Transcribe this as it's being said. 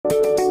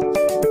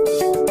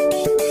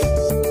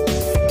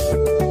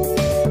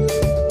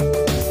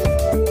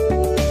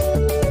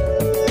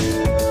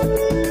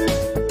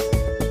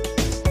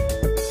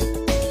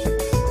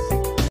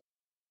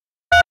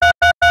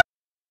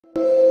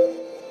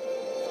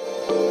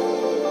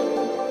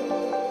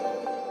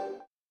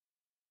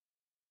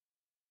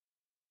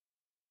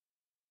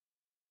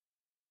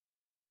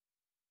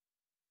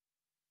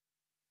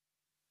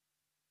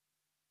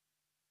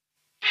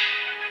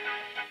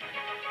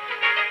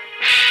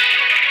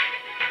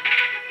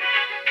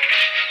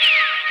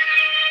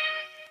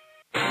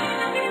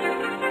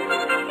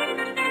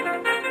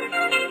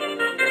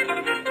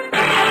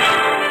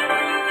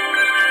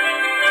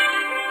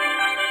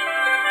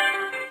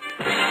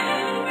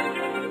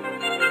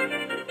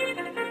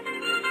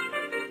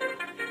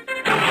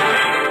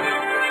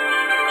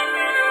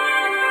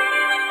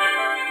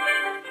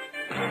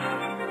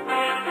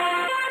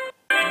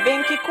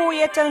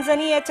ya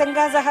Tanzania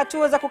yatangaza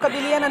hatua za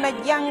kukabiliana na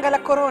janga la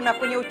corona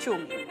kwenye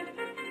uchumi.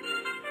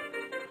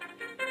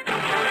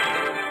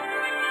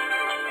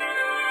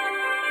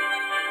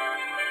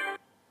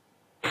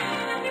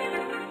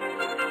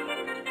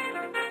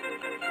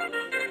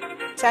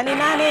 Tani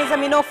 8 za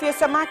minofu ya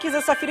samaki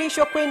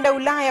zasafirishwa kwenda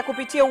Ulaya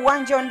kupitia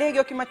uwanja wa ndege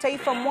wa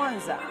kimataifa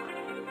Mwanza.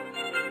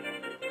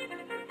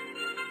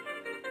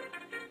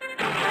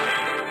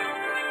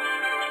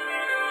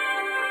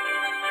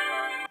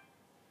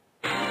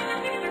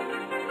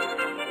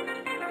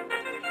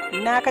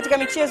 Na katika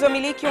michezo,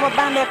 miliki wa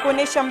mabanda ya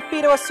kuonesha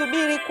mpira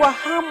wasubiri kwa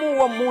hamu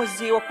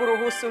uamuzi wa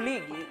kuruhusu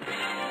ligi.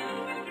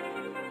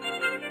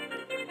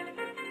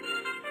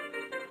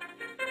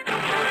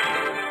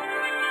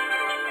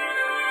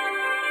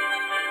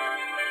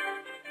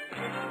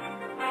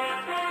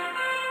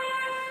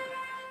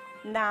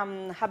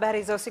 Naam,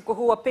 habari za usiku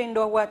huu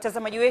wapendwa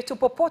watazamaji wetu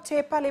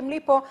popote pale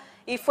mlipo.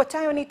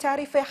 Ifuatayo ni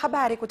taarifa ya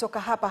habari kutoka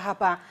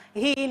hapa.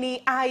 Hii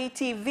ni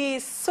ITV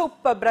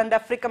Super Brand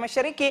Afrika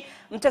Mashariki.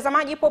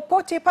 Mtazamaji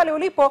popote pale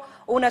ulipo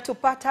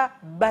unatupata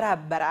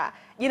barabara.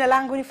 Jina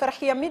langu ni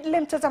Farahia Midle.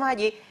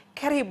 Mtazamaji,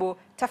 karibu,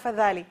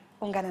 tafadhali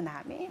ungana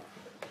nami.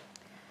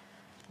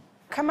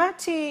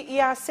 Kamati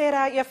ya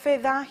sera ya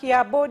fedha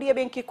ya Bodi ya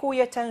Benki Kuu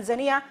ya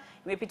Tanzania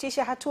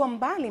imepitisha hatua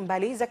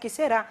mbalimbali za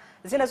kisera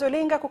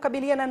zinazolenga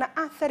kukabiliana na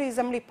athari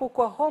za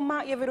mlipuko wa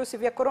homa ya virusi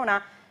vya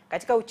corona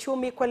katika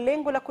uchumi kwa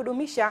lengo la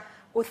kudumisha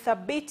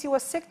uthabiti wa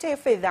sekta ya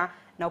fedha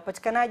na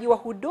upatikanaji wa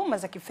huduma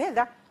za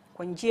kifedha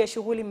kwa njia ya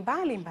shughuli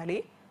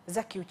mbalimbali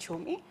za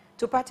kiuchumi.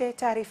 Tupate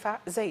taarifa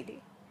zaidi.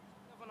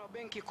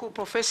 Benki Kuu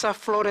Profesa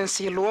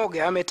Florence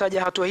Luoga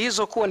ametaja hatua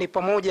hizo kuwa ni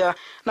pamoja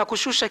na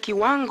kushusha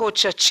kiwango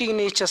cha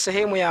chini cha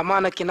sehemu ya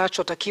amana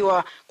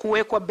kinachotakiwa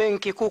kuwekwa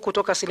Benki Kuu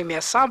kutoka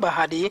 7%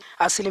 hadi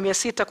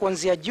 6%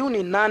 kuanzia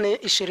Juni 8,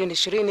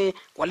 2020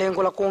 kwa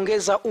lengo la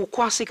kuongeza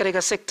ukwasi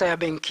katika sekta ya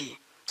benki.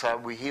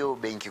 Sababu hiyo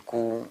Benki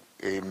Kuu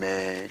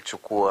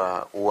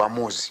imechukua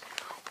uamuzi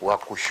wa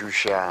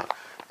kushusha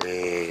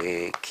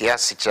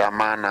kiasi cha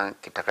amana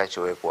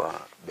kitakachowekwa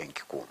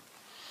Benki Kuu.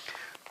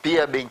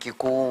 Pia Benki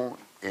Kuu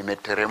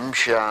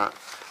imeteremsha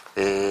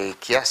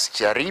kiasi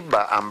cha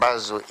riba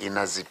ambazo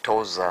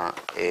inazitoza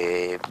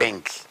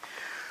benki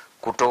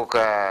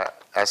kutoka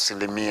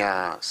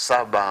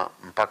 7%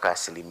 mpaka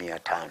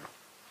 5%.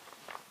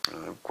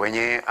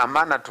 Kwenye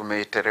amana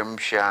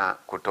tumeteremsha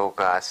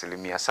kutoka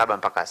 7%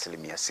 mpaka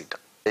 6%.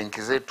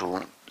 Benki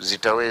zetu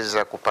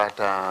zitaweza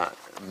kupata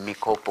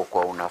mikopo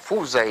kwa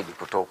unafuu zaidi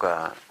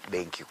kutoka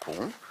Benki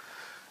Kuu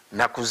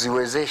na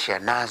kuziwezesha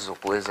nazo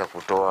kuweza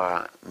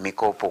kutoa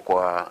mikopo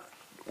kwa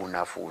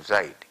unafuu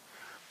zaidi.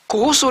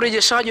 Kuhusu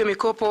urejeshaji wa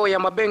mikopo ya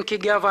mabenki,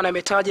 gavana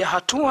ametaja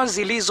hatua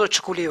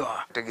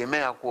zilizochukuliwa.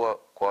 Tegemea kuwa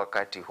kwa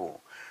wakati huu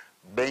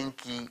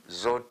benki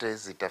zote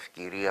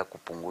zitafikiria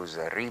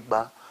kupunguza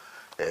riba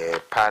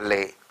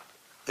pale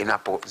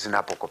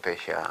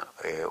zinapokopesha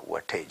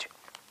wateja.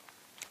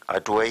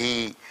 Hatua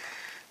hii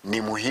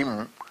ni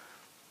muhimu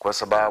kwa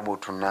sababu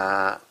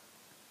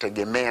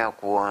tunategemea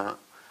kuwa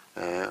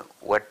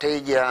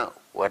wateja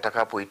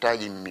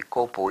watakapohitaji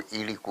mikopo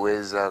ili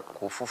kuweza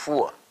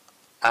kufufua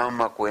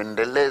ama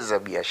kuendeleza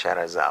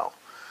biashara zao,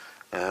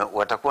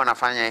 watakuwa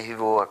nafanya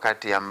hivyo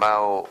wakati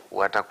ambao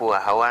watakuwa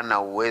hawana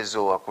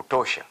uwezo wa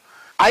kutosha.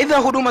 Aidha,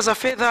 huduma za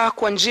fedha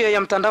kwa njia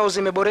ya mtandao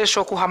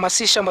zimeboreshwa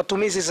kuhamasisha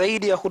matumizi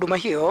zaidi ya huduma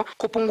hiyo,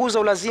 kupunguza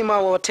ulazima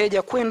wa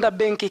wateja kwenda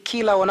benki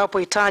kila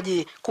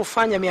wanapohitaji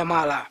kufanya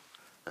miamala.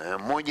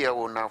 Moja ya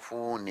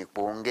unafuu ni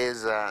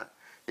kuongeza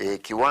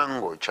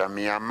kiwango cha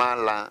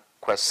miamala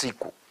kwa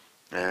siku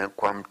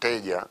kwa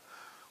mteja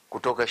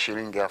kutoka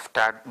shilingi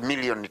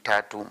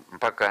 3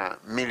 mpaka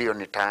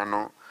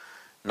 5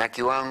 na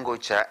kiwango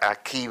cha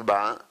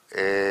akiba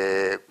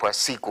kwa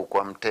siku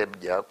kwa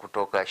mteja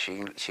kutoka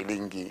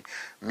shilingi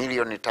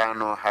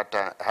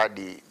 5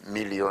 hadi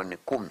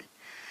 10.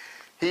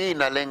 Hii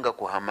inalenga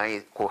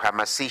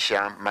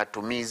kuhamasisha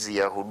matumizi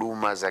ya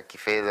huduma za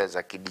kifedha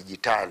za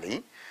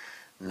kidijitali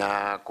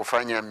na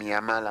kufanya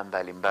miamala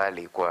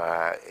mbalimbali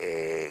kwa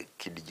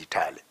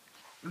kidijitali.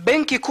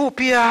 Benki Kuu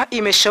pia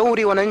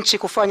imeshauri wananchi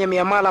kufanya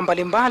miamala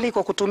mbalimbali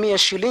kwa kutumia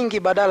shilingi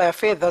badala ya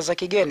fedha za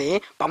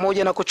kigeni,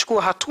 pamoja na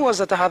kuchukua hatua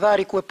za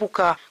tahadhari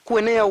kuepuka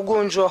kuenea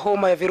ugonjwa wa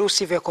homa ya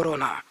virusi vya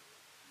corona.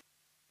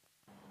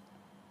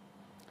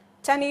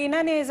 Tani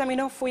 8 za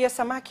minofu ya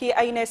samaki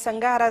aina ya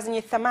sangara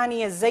zenye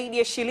thamani ya zaidi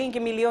ya shilingi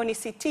milioni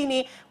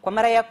 60 kwa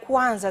mara ya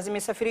kwanza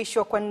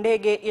zimesafirishwa kwa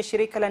ndege ya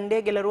shirika la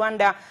ndege la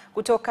Rwanda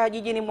kutoka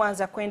jijini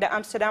Mwanza kwenda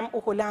Amsterdam,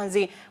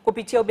 Uholanzi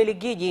kupitia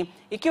Ubelgiji,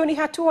 ikiwa ni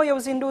hatua ya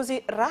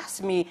uzinduzi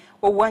rasmi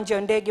wa uwanja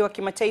wa ndege wa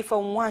kimataifa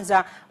wa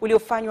Mwanza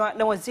uliofanywa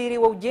na Waziri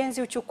wa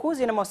Ujenzi,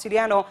 Uchukuzi na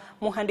Mawasiliano,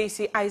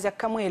 Mhandisi Isaac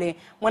Kamwele.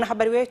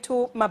 Mwanahabari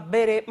wetu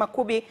Mabere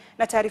Makubi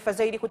na taarifa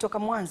zaidi kutoka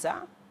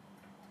Mwanza.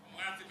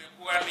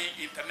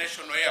 Ni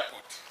International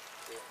Airport.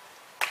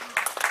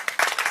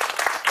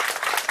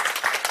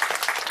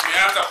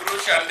 Tumeanza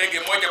kurusha ndege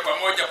moja kwa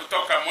moja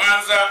kutoka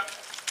Mwanza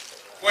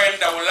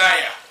kwenda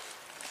Ulaya.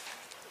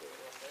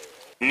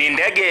 Ni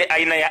ndege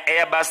aina ya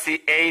Airbus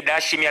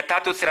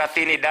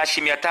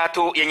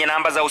A-330-300 yenye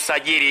namba za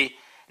usajili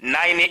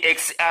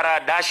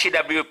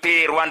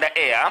 9XR-WP Rwanda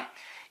Air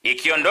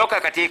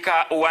ikiondoka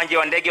katika uwanja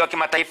wa ndege wa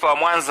kimataifa wa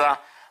Mwanza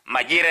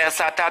majira ya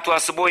saa 3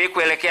 asubuhi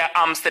kuelekea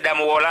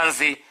Amsterdam,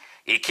 Uholanzi,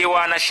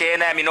 ikiwa na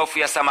shehena ya minofu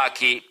ya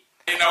samaki.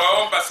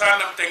 Ninawaomba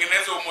sana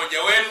mtengeneze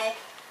umoja wenu,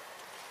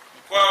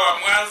 mkoa wa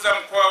Mwanza,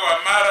 mkoa wa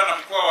Mara na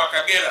mkoa wa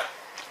Kagera.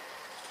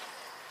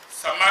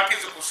 Samaki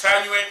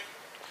zikusanywe,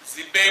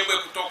 zibebwe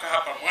kutoka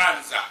hapa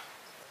Mwanza.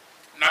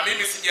 Na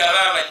mimi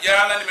sijalala,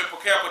 jana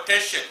nimepokea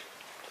quotation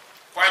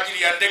kwa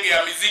ajili ya ndege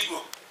ya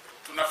mizigo.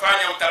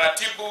 Tunafanya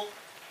utaratibu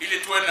ili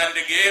tuwe na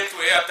ndege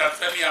yetu ya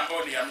Tanzania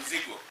ambayo ni ya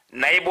mizigo.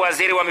 Naibu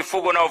Waziri wa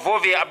Mifugo na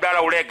Uvuvi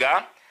Abdalla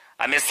Ulega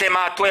amesema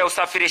hatua ya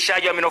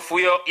usafirishaji wa minofu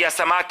hiyo ya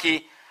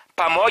samaki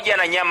pamoja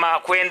na nyama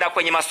kwenda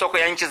kwenye masoko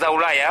ya nchi za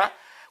Ulaya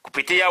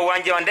kupitia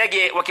uwanja wa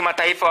ndege wa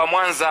kimataifa wa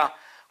Mwanza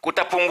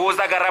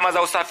kutapunguza gharama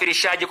za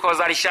usafirishaji kwa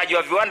wazalishaji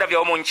wa viwanda vya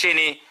humu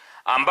nchini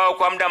ambao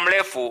kwa muda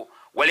mrefu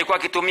walikuwa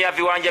kitumia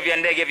viwanja vya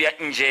ndege vya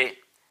nje.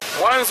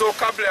 Mwanzo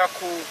kabla ya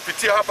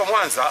kupitia hapa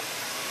Mwanza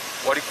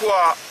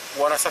walikuwa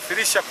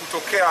wanasafirisha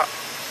kutokea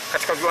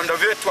katika viwanda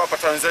vyetu hapa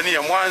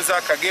Tanzania,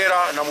 Mwanza,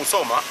 Kagera na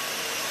Musoma.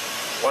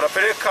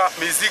 Wanapeleka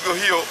mizigo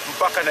hiyo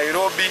mpaka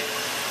Nairobi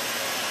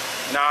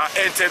na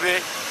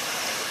Entebbe.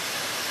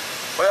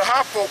 Kwa hiyo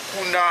hapo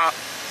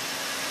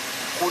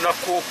kuna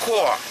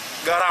kuokoa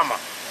gharama.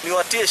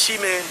 Niwatie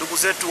shime ndugu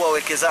zetu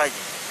wawekezaji.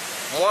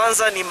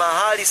 Mwanza ni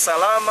mahali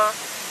salama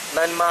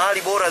na ni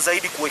mahali bora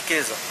zaidi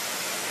kuwekeza.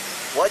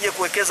 Waje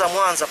kuwekeza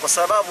Mwanza kwa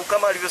sababu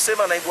kama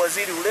alivyosema Naibu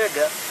Waziri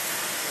Ulega,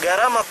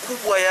 gharama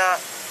kubwa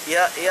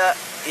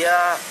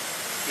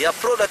ya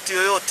product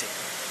yoyote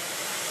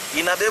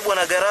inabebwa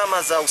na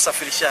gharama za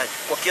usafirishaji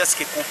kwa kiasi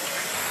kikubwa.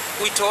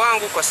 Wito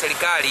wangu kwa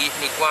serikali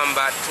ni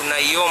kwamba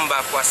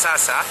tunaiomba kwa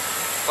sasa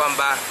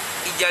kwamba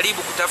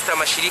ijaribu kutafuta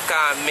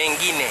mashirika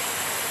mengine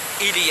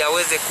ili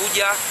yaweze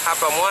kuja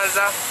hapa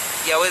Mwanza,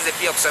 yaweze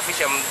pia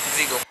kusafisha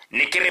mzigo.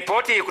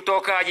 Nikiripoti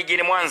kutoka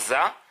jijini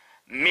Mwanza,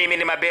 mimi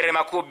ni Mabere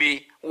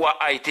Makubi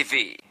wa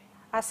ITV.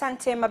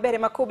 Asante Mabere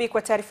Makubi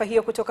kwa taarifa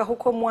hiyo kutoka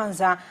huko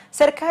Mwanza.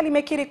 Serikali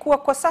imekiri kuwa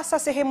kwa sasa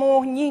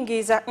sehemu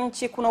nyingi za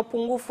nchi kuna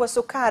upungufu wa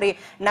sukari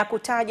na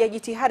kutaja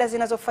jitihada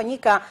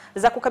zinazofanyika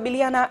za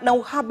kukabiliana na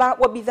uhaba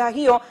wa bidhaa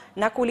hiyo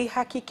na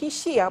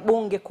kulihakikishia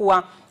bunge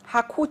kuwa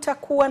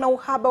hakutakuwa na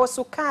uhaba wa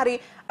sukari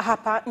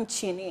hapa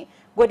nchini.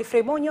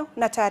 Godfrey Monyo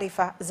na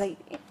taarifa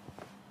zaidi.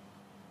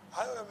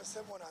 Hayo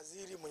yamesemwa na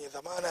waziri mwenye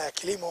dhamana ya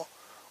kilimo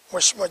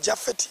Mheshimiwa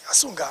Jafet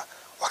Asunga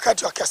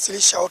wakati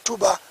akiwasilisha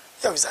hotuba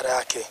ya wizara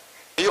yake.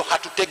 Hiyo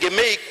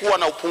hatutegemei kuwa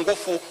na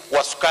upungufu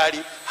wa sukari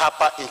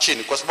hapa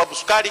nchini kwa sababu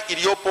sukari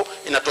iliyopo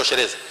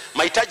inatosheleza.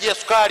 Mahitaji ya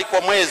sukari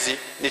kwa mwezi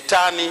ni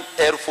tani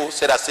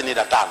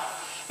 35,000.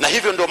 Na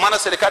hivyo ndio maana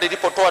serikali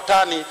tulipotoa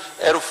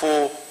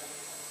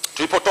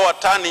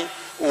tani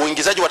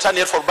uingizaji wa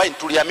tani 40,000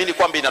 tuliamini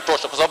kwamba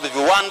inatosha kwa sababu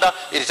viwanda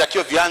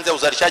ilitakiwa vianze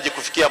uzalishaji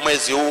kufikia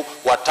mwezi huu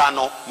wa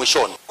 5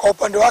 mwishoni. Kwa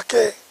upande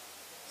wake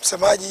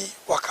msemaji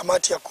wa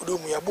kamati ya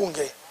kudumu ya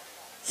bunge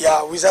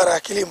ya wizara ya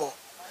kilimo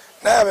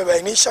naye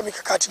amebainisha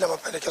mikakati na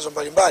mapendekezo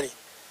mbalimbali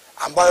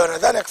ambayo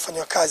anadhani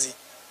yakifanywa kazi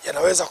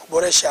yanaweza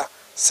kuboresha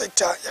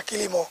sekta ya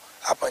kilimo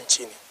hapa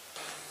nchini.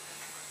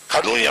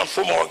 Kanuni ya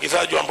mfumo wa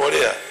uagizaji wa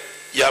mbolea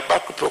ya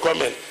bulk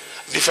procurement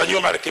zifanyiwe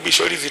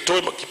marekebisho ili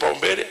zitoe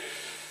kipaumbele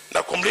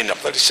na kumlinda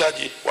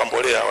mzalishaji wa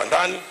mbolea wa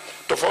ndani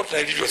tofauti na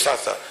ilivyo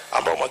sasa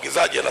ambao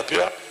mwagizaji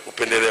anapewa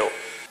upendeleo.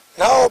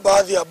 Nao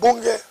baadhi ya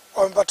bunge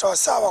wamepata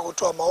wasaa wa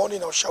kutoa maoni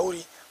na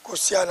ushauri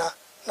kuhusiana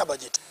na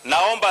bajeti.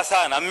 Naomba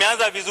sana,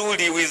 mmeanza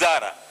vizuri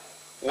wizara,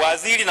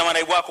 waziri na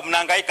manaibu wako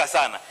mnahangaika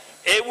sana.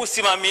 Hebu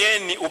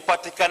simamieni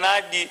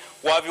upatikanaji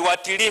wa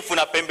viuatilifu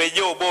na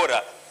pembejeo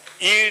bora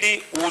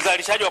ili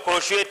uzalishaji wa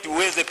korosho yetu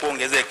uweze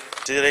kuongezeka.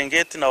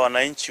 Serengeti na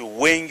wananchi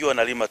wengi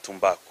wanalima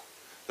tumbaku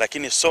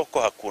lakini soko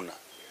hakuna.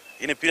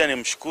 Hii pia ni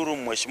mshukuru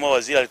Mheshimiwa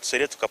Waziri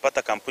alitusaidia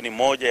tukapata kampuni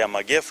moja ya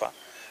Magefa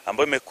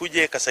ambayo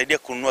imekuja ikasaidia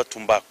kununua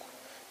tumbaku.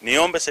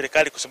 Niombe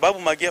serikali kwa sababu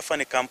Magefa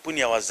ni kampuni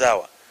ya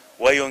wazawa,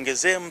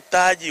 waiongezee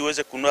mtaji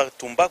iweze kununua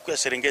tumbaku ya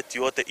Serengeti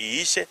yote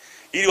iishe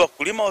ili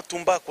wakulima wa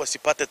tumbaku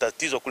wasipate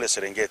tatizo kule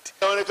Serengeti.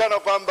 Inaonekana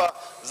kwamba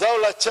zao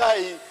la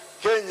chai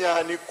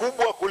Kenya ni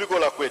kubwa kuliko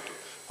la kwetu.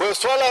 Kwa hiyo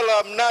swala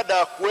la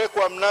mnada,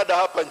 kuwekwa mnada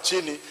hapa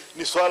nchini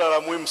ni swala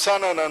la muhimu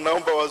sana na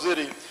naomba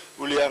waziri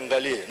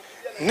uliangalie.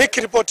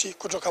 Nikiripoti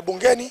kutoka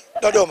bungeni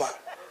Dodoma,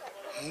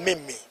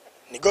 mimi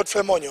ni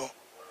Godfrey Monyo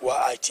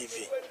wa ITV.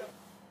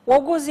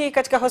 Wauguzi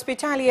katika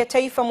hospitali ya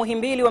taifa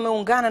Muhimbili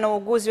wameungana na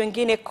wauguzi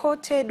wengine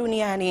kote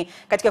duniani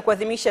katika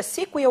kuadhimisha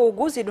siku ya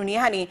wauguzi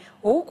duniani,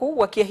 huku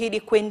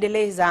wakiahidi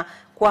kuendeleza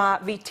kwa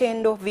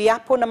vitendo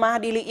viapo na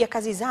maadili ya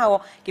kazi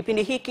zao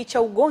kipindi hiki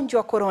cha ugonjwa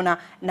wa corona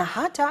na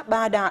hata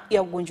baada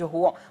ya ugonjwa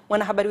huo.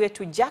 Mwanahabari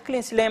wetu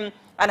Jacqueline Slem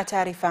ana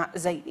taarifa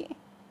zaidi.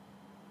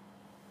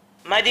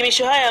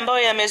 Maadhimisho haya ambayo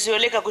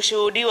yamezoeleka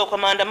kushuhudiwa kwa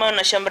maandamano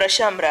na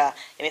shamra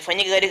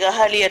yamefanyika katika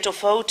hali ya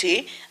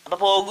tofauti,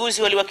 ambapo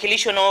wauguzi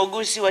waliwakilishwa na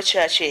wauguzi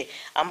wachache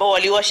ambao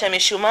waliwasha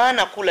mishumaa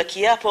na kula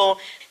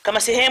kiapo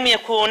kama sehemu ya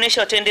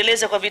kuonesha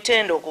wataendeleza kwa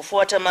vitendo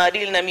kufuata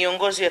maadili na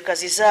miongozo ya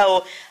kazi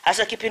zao,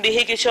 hasa kipindi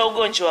hiki cha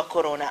ugonjwa wa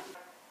corona.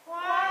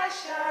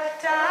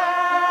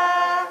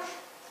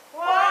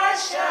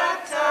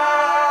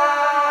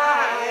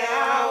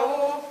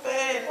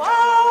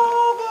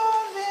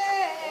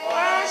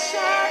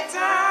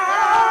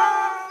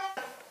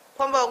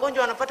 Kwamba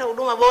wagonjwa wanapata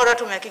huduma bora.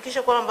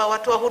 Tumehakikisha kwamba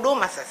watu wa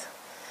huduma sasa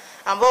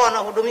ambao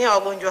wanahudumia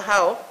wagonjwa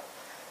hao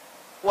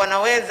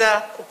wanaweza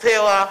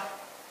kupewa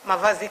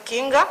mavazi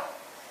kinga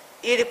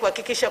ili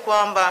kuhakikisha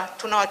kwamba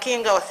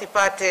tunawakinga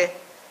wasipate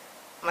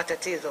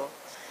matatizo.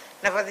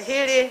 Na vazi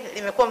hili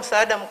limekuwa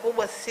msaada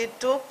mkubwa si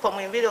tu kwa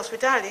Muhimbili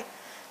hospitali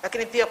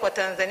lakini pia kwa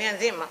Tanzania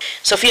nzima.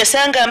 Sofia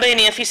Sanga ambaye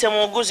ni afisa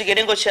muuguzi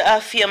kitengo cha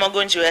afya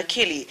magonjwa ya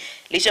akili,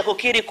 licha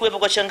kukiri kuwepo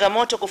kwa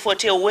changamoto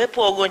kufuatia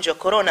uwepo wa ugonjwa wa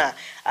corona,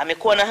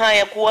 amekuwa na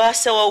haya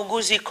kuasa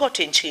wauguzi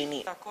kote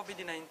nchini.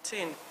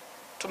 COVID-19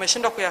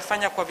 tumeshindwa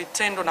kuyafanya kwa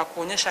vitendo na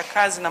kuonyesha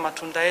kazi na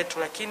matunda yetu,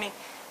 lakini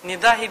ni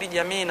dhahiri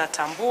jamii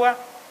inatambua,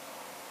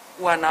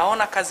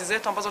 wanaona kazi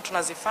zetu ambazo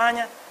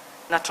tunazifanya,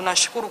 na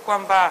tunashukuru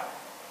kwamba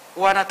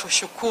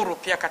wanatushukuru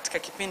pia katika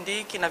kipindi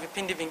hiki na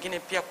vipindi vingine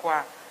pia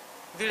kwa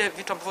vile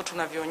vitu ambavyo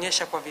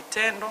tunavionyesha kwa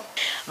vitendo.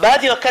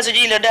 Baadhi ya wakazi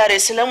jiji la Dar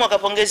es Salaam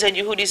wakapongeza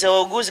juhudi za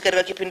wauguzi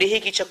katika kipindi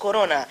hiki cha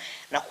corona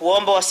na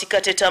kuomba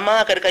wasikate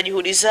tamaa katika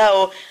juhudi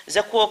zao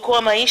za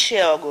kuokoa maisha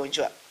ya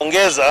wagonjwa.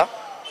 Ongeza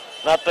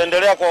na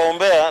tutaendelea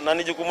kuwaombea, na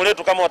ni jukumu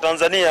letu kama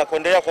Watanzania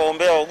kuendelea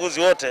kuwaombea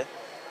wauguzi wote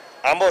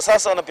ambao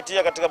sasa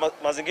wanapitia katika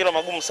mazingira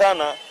magumu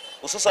sana,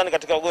 hususan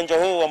katika ugonjwa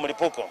huu wa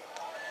mlipuko.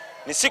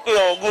 Ni siku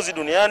ya wauguzi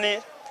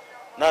duniani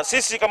na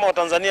sisi kama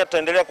Watanzania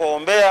tutaendelea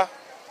kuwaombea,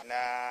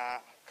 na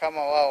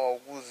kama wao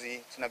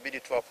wauguzi tunabidi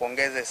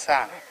tuwapongeze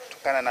sana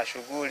kutokana na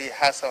shughuli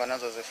hasa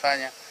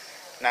wanazozifanya,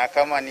 na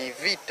kama ni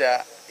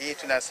vita hii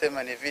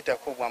tunasema ni vita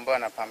kubwa ambayo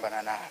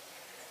wanapambana nayo.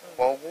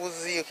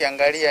 Wauguzi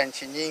ukiangalia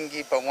nchi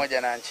nyingi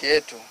pamoja na nchi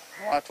yetu,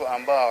 watu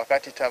ambao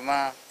wakati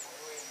tamaa,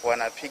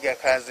 wanapiga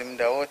kazi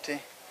muda wote,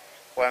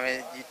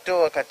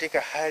 wamejitoa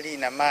katika hali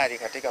na mali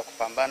katika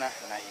kupambana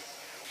na hii.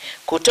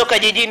 Kutoka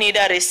jijini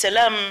Dar es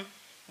Salaam,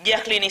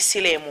 Jacqueline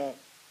Silemu,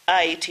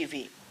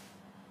 ITV.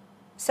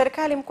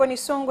 Serikali mkoani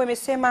Songwe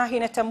imesema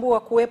inatambua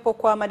kuwepo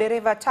kwa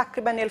madereva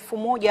takriban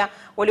 1000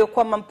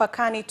 waliokwama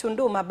mpakani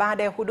Tunduma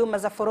baada ya huduma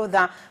za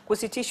forodha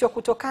kusitishwa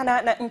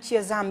kutokana na nchi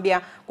ya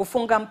Zambia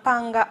kufunga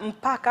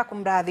mpaka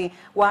kumradhi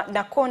wa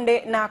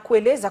Nakonde, na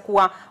kueleza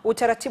kuwa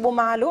utaratibu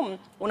maalum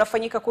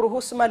unafanyika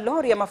kuruhusu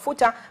malori ya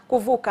mafuta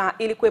kuvuka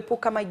ili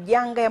kuepuka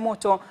majanga ya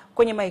moto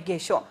kwenye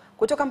maegesho.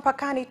 Kutoka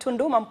mpakani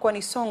Tunduma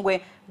mkoani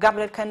Songwe,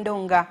 Gabriel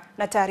Kandonga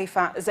na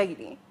taarifa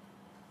zaidi.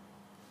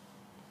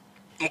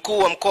 Mkuu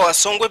wa mkoa wa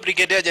Songwe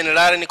Brigadier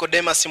General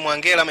Nicodemus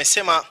Mwangela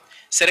amesema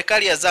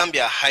serikali ya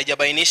Zambia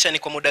haijabainisha ni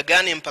kwa muda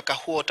gani mpaka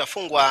huo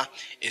utafungwa,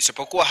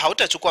 isipokuwa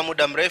hautachukua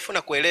muda mrefu,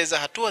 na kueleza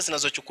hatua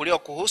zinazochukuliwa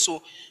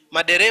kuhusu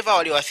madereva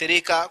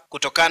walioathirika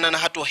kutokana na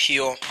hatua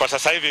hiyo. Kwa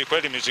sasa hivi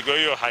kweli mizigo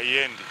hiyo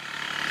haiendi,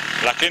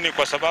 lakini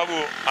kwa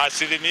sababu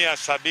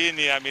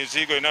 70% ya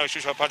mizigo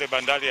inayoshushwa pale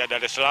bandari ya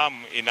Dar es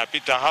Salaam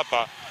inapita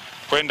hapa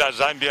kwenda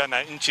Zambia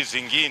na nchi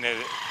zingine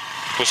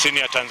kusini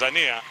ya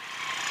Tanzania,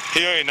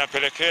 hiyo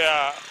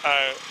inapelekea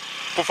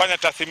kufanya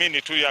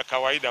tathmini tu ya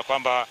kawaida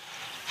kwamba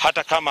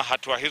hata kama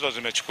hatua hizo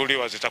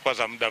zimechukuliwa zitakuwa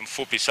za muda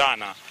mfupi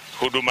sana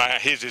huduma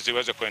hizi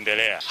ziweze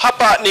kuendelea.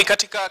 Hapa ni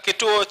katika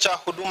kituo cha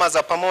huduma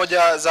za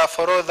pamoja za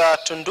forodha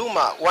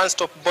Tunduma One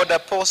Stop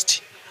Border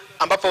Post,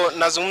 ambapo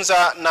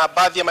nazungumza na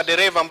baadhi ya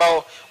madereva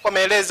ambao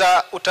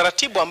wameeleza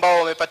utaratibu ambao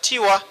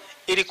wamepatiwa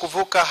ili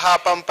kuvuka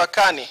hapa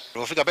mpakani.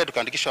 Tulipofika pale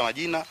tukaandikishwa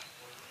majina,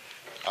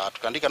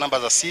 tukaandika namba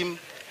za simu.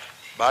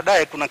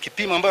 Baadaye kuna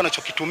kipimo ambacho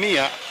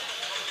anachokitumia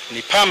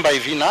ni pamba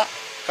hivi na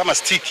kama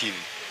stick hivi.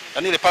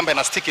 Yaani ile pamba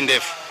ina stick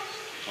ndefu.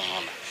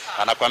 Unaona.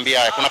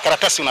 Anakuambia kuna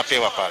karatasi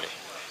unapewa pale.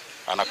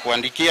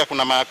 Anakuandikia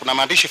kuna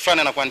maandishi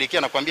fulani anakuandikia,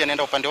 anakuambia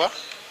nenda upande wa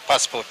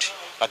passport.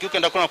 Lakini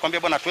ukienda kuna anakuambia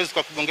bwana hatuwezi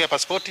kukugongea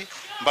passport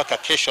mpaka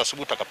kesho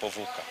asubuhi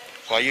utakapovuka.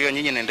 Kwa hiyo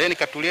nyinyi nendeni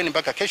katulieni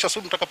mpaka kesho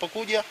asubuhi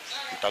mtakapokuja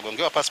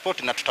mtagongewa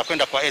passport na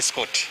tutakwenda kwa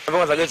escort. Kama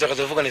za gari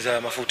zitakazovuka ni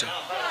za mafuta.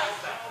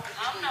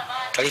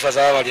 Taarifa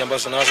za awali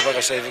ambazo tunaanza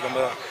mpaka sasa hivi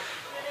kwamba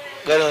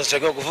gari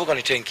zinatakiwa kuvuka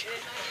ni tenki.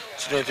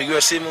 Sisi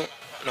tumepigiwa simu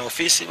na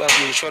ofisi,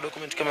 basi ilishwa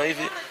document kama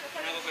hivi.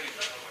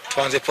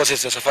 Tuanze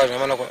process ya safari,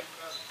 maana kwa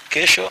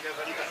kesho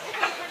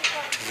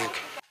tuvuke.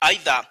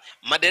 Aidha,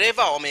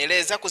 madereva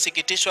wameeleza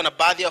kusikitishwa na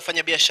baadhi ya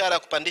wafanyabiashara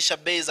kupandisha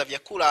bei za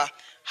vyakula,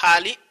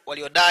 hali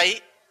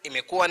waliodai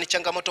imekuwa ni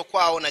changamoto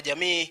kwao na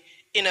jamii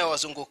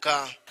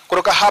inayowazunguka.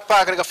 Kutoka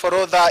hapa katika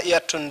forodha ya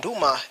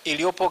Tunduma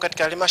iliyopo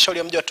katika halmashauri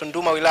ya mji wa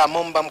Tunduma, wilaya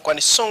Momba,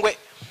 mkoani Songwe,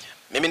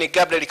 mimi ni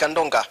Gabriel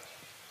Kandonga,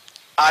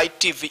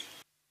 ITV.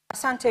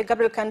 Asante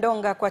Gabriel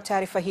Kandonga kwa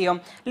taarifa hiyo.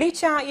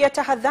 Licha ya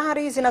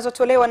tahadhari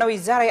zinazotolewa na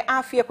Wizara ya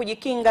Afya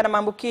kujikinga na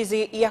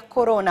maambukizi ya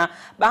corona,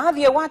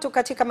 baadhi ya watu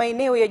katika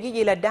maeneo ya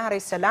jiji la Dar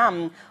es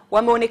Salaam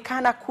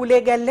wameonekana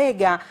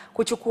kulegalega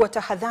kuchukua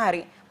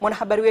tahadhari.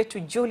 Mwanahabari wetu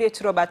Juliet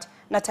Robert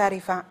na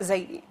taarifa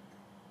zaidi.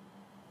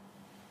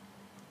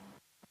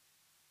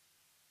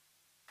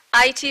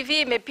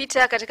 ITV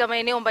imepita katika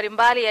maeneo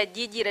mbalimbali ya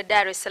jiji la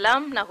Dar es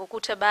Salaam na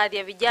kukuta baadhi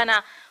ya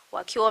vijana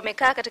wakiwa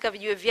wamekaa katika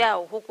vijiwe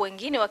vyao huku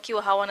wengine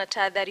wakiwa hawana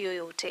tahadhari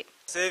yoyote.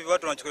 Sasa hivi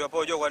watu wanachukulia poa,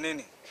 unajua kwa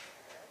nini?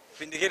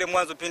 Pindi kile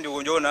mwanzo pindi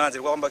ugonjwa unaanza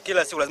ilikuwa kwamba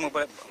kila siku lazima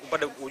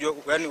upate ujue,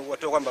 yani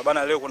watu kwamba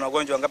bana leo kuna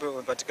ugonjwa ngapi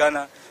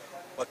umepatikana,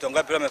 watu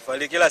ngapi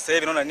wamefariki. Kila sasa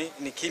hivi naona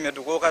ni kimya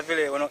tu, kwa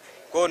vile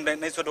kwao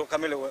na hizo ndo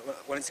kama ile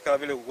wanasika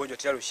vile ugonjwa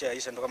tayari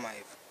ushaisha, ndo kama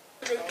hivyo.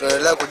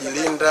 Tunaendelea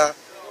kujilinda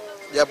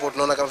japo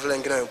tunaona kama vile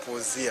wengine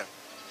wamepuuzia.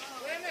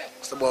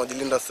 Kwa sababu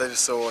wanajilinda sasa hivi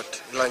sio wote.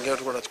 Ila wengine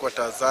tuko tunachukua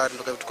tahadhari,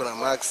 tuko na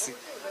maski.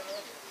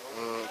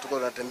 Tuko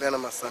tunatembea na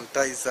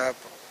masanitizer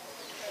hapa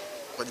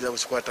kwa ajili ya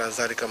kuchukua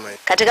tahadhari kama hiyo.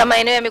 Katika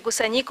maeneo ya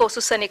mikusanyiko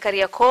hususan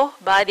Kariakoo,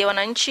 baadhi ya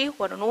wananchi,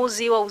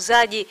 wanunuzi,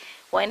 wauzaji,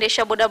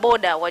 waendesha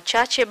bodaboda,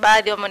 wachache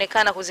baadhi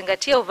wameonekana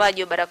kuzingatia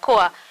uvaji wa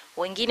barakoa,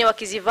 wengine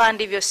wakizivaa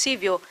ndivyo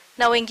sivyo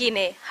na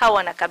wengine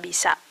hawana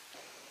kabisa.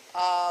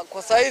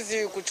 Kwa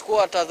saizi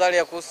kuchukua tahadhari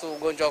ya kuhusu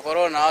ugonjwa wa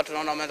corona watu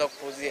naona wameanza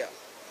kupuuzia.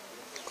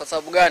 Kwa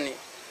sababu gani?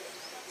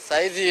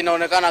 Saizi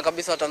inaonekana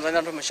kabisa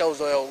Tanzania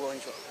tumeshauzoea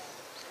ugonjwa.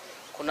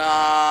 Kuna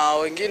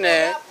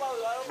wengine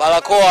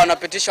barakoa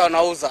wanapitisha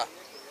wanauza.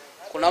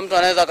 Kuna mtu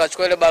anaweza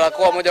akachukua ile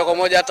barakoa moja kwa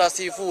moja hata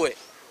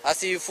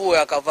asifue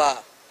akavaa.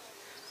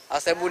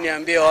 Sasa hebu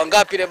niambie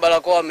wangapi ile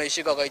barakoa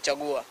wameishika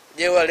kaichagua?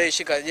 Je, wale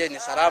aliyeshika je ni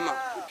salama?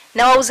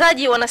 Na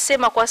wauzaji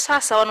wanasema kwa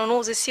sasa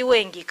wanunuzi si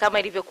wengi kama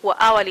ilivyokuwa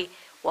awali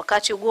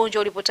wakati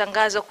ugonjwa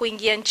ulipotangazwa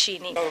kuingia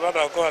nchini.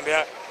 Barakoa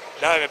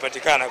dawa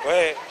imepatikana, kwa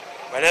hiyo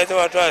baadaye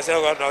watu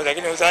wasema tunauza,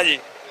 lakini uzaji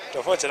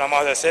tofauti na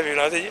mwanzo. Sasa hivi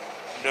unauzaji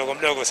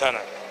mdogo sana.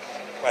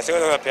 Kwa siku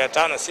za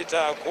 5,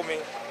 6, 10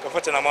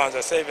 tofauti na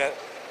mwanzo. Sasa hivi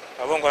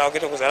wabongo na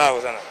kitu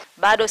kudharau sana.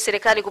 Bado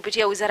serikali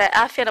kupitia Wizara ya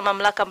Afya na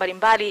mamlaka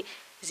mbalimbali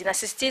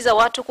zinasisitiza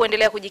watu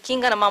kuendelea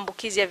kujikinga na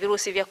maambukizi ya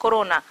virusi vya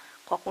corona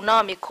kwa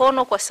kunawa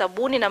mikono kwa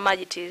sabuni na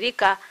maji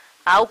tiririka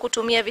au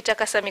kutumia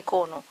vitakasa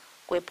mikono,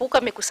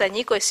 kuepuka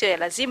mikusanyiko isiyo ya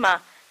lazima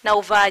na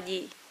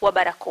uvaaji wa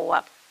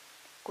barakoa.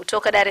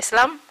 Kutoka Dar es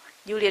Salaam,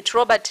 Juliet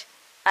Robert,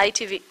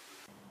 ITV.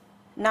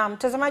 Na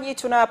mtazamaji,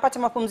 tunapata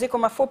mapumziko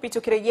mafupi,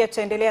 tukirejea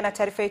tutaendelea na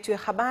taarifa yetu ya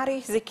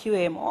habari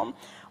zikiwemo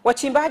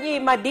wachimbaji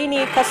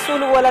madini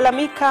Kasulu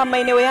walalamika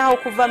maeneo yao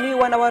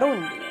kuvamiwa na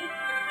Warundi.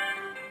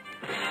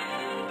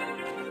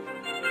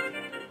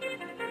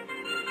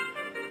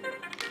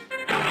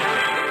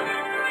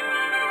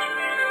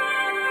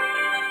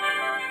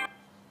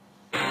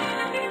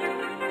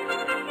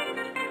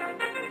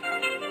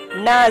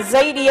 Na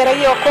zaidi ya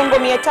raia wa Kongo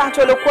 300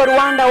 waliokuwa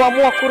Rwanda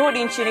waamua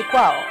kurudi nchini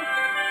kwao.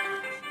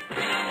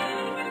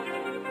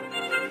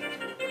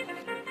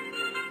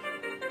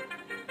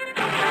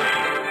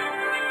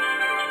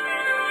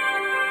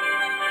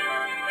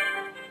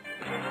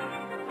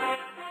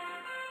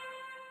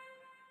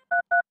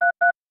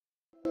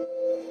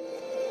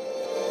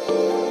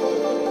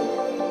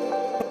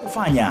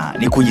 Kufanya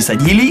ni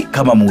kujisajili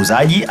kama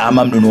muuzaji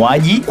ama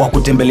mnunuaji kwa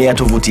kutembelea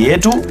tovuti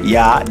yetu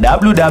ya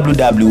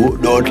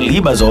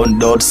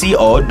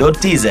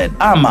www.libazon.co.tz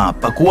ama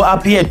pakua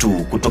app yetu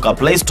kutoka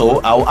Play Store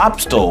au App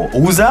Store.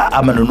 Uza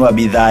ama nunua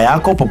bidhaa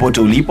yako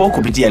popote ulipo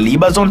kupitia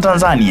Libazon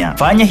Tanzania.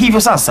 Fanya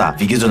hivyo sasa,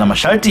 vigezo na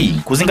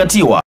masharti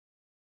kuzingatiwa.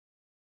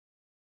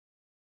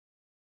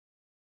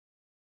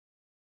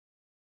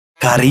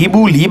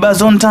 Karibu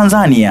Libazon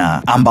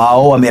Tanzania,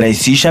 ambao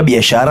wamerahisisha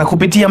biashara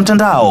kupitia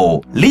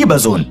mtandao.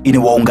 Libazon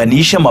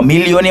inawaunganisha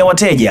mamilioni ya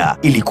wateja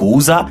ili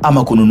kuuza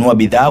ama kununua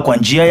bidhaa kwa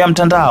njia ya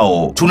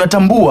mtandao.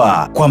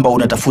 Tunatambua kwamba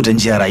unatafuta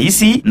njia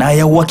rahisi na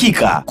ya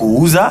uhakika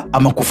kuuza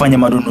ama kufanya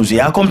manunuzi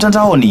yako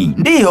mtandaoni.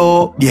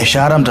 Ndiyo,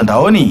 biashara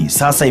mtandaoni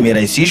sasa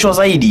imerahisishwa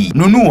zaidi.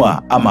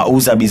 Nunua ama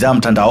uza bidhaa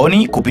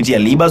mtandaoni kupitia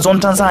Libazon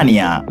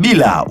Tanzania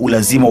bila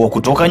ulazima wa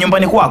kutoka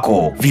nyumbani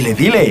kwako. Vile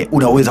vile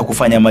unaweza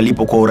kufanya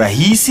malipo kwa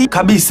urahisi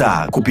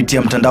kabisa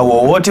kupitia mtandao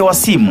wowote wa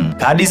simu,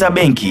 kadi za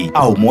benki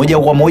au moja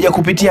kwa moja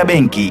kupitia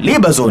benki.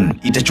 Libazon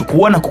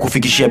itachukua na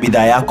kukufikishia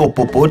bidhaa yako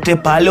popote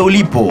pale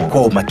ulipo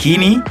kwa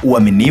umakini,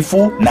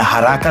 uaminifu na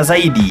haraka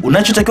zaidi.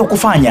 Unachotakiwa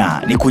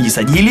kufanya ni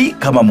kujisajili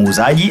kama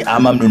muuzaji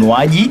ama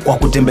mnunuaji kwa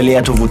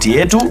kutembelea tovuti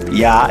yetu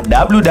ya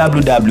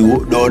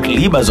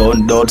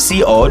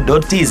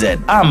www.libazon.co.tz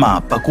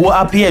ama pakua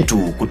app yetu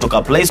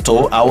kutoka Play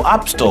Store au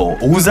App Store.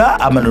 Uza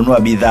ama nunua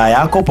bidhaa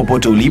yako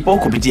popote ulipo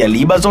kupitia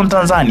Libazon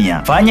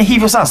Tanzania. Fanya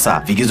hivyo sasa,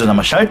 vigezo na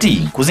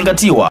masharti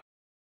kuzingatiwa.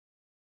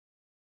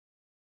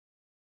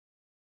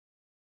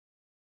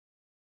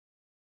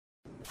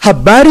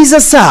 Habari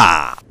za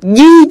saa,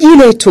 jiji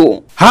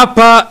letu,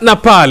 hapa na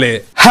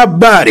pale.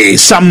 Habari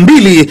saa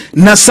 2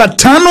 na saa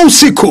 5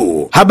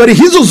 usiku. Habari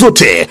hizo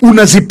zote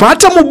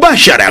unazipata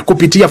mubashara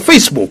kupitia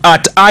Facebook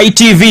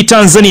 @ITV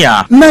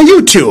Tanzania na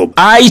YouTube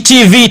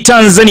ITV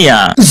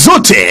Tanzania.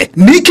 Zote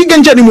ni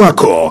kiganjani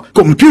mwako,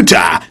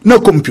 kompyuta na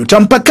kompyuta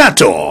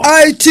mpakato.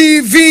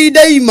 ITV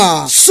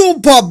daima,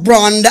 super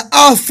brand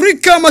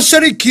Afrika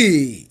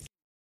Mashariki.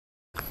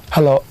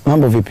 Hello,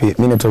 mambo vipi?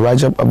 Mimi naitwa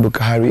Rajab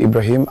Abdulkahari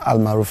Ibrahim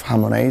almaruf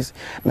Harmonize.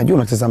 Najua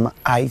unatazama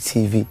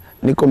ITV.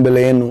 Niko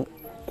mbele yenu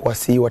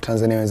kuwasihi wa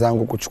Tanzania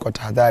wenzangu kuchukua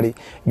tahadhari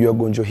juu ya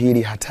gonjwa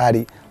hili hatari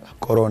la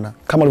corona.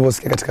 Kama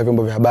ulivyosikia katika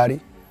vyombo vya habari,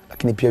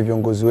 lakini pia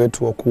viongozi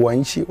wetu wakuu wa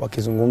nchi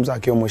wakizungumza,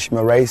 akiwa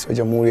Mheshimiwa Rais wa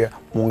Jamhuri ya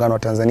Muungano wa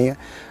Tanzania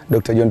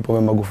Dr. John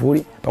Pombe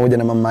Magufuli, pamoja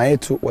na mama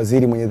yetu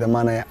waziri mwenye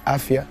dhamana ya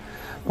afya,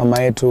 mama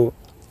yetu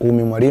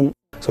Umi Mwalimu.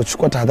 So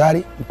chukua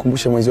tahadhari,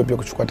 mkumbushe mwenzio pia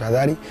kuchukua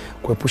tahadhari,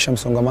 kuepusha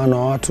msongamano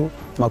wa watu,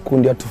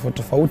 makundi ya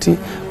tofauti,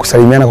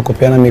 kusalimiana kwa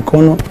kupeana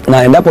mikono,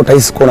 na endapo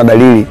utahisi kuona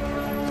dalili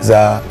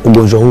za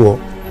ugonjwa huo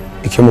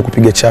ikiwemo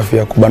kupiga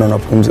chafya, kubanwa na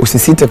pumzi,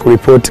 usisite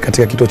kuripoti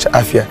katika kituo cha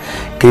afya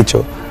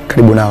kilicho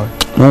karibu nawe.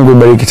 Mungu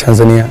ibariki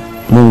Tanzania,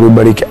 Mungu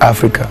ibariki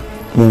Afrika,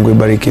 Mungu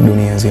ibariki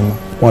dunia nzima.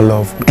 One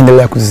love.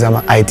 Endelea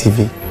kutazama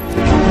ITV.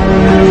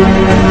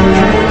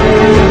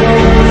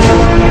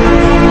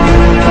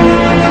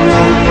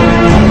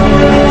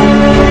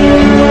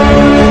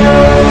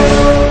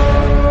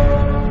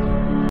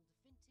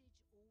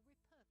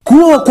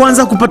 Kuwa wa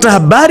kwanza kupata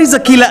habari za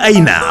kila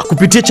aina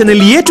kupitia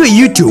chaneli yetu ya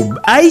YouTube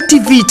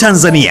ITV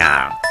Tanzania.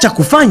 Cha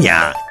kufanya,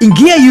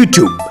 ingia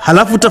YouTube,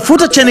 halafu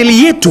tafuta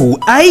chaneli yetu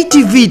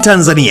ITV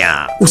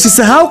Tanzania.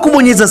 Usisahau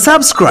kubonyeza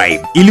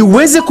subscribe ili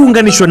uweze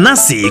kuunganishwa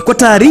nasi kwa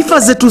taarifa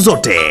zetu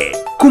zote.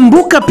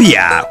 Kumbuka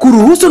pia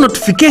kuruhusu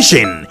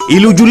notification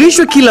ili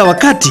ujulishwe kila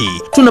wakati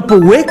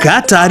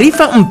tunapoweka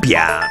taarifa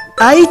mpya.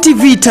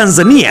 ITV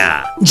Tanzania,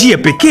 njia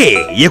pekee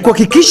ya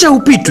kuhakikisha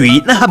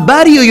hupitwi na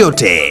habari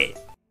yoyote.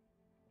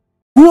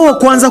 Kuwa wa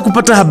kwanza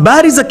kupata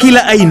habari za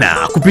kila aina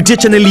kupitia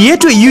chaneli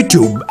yetu ya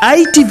YouTube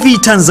ITV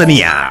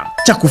Tanzania.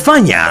 Cha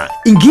kufanya,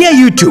 ingia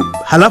YouTube,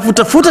 halafu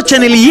tafuta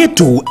chaneli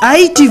yetu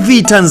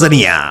ITV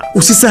Tanzania.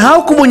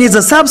 Usisahau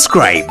kubonyeza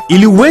subscribe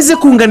ili uweze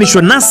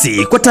kuunganishwa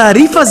nasi kwa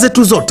taarifa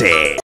zetu zote.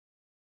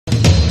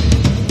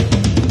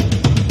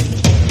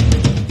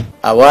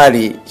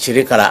 Awali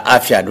shirika la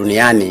afya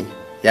duniani,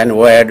 yani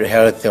World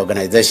Health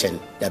Organization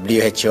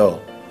WHO,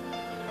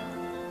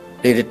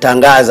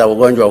 lilitangaza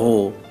ugonjwa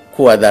huu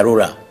kuwa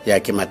dharura ya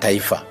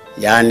kimataifa,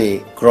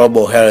 yani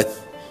Global Health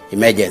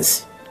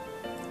Emergency.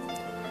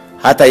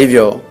 Hata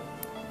hivyo,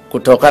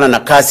 kutokana na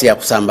kasi ya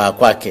kusambaa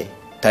kwake,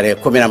 tarehe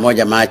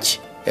 11 Machi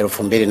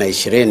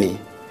 2020,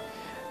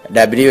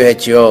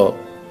 WHO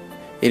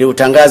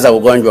iliutangaza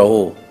ugonjwa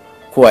huu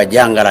kuwa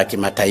janga la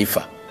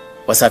kimataifa.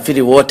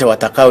 Wasafiri wote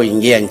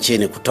watakaoingia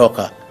nchini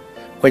kutoka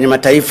kwenye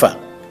mataifa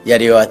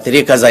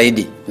yaliyoathirika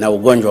zaidi na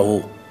ugonjwa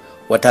huu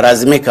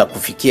watalazimika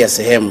kufikia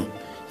sehemu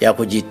ya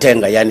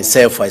kujitenga, yani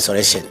self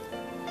isolation,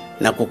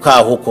 na kukaa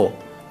huko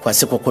kwa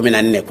siku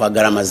 14 kwa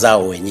gharama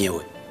zao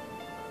wenyewe.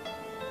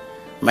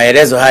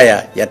 Maelezo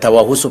haya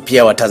yatawahusu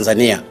pia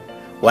Watanzania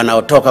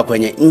wanaotoka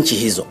kwenye nchi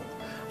hizo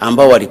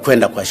ambao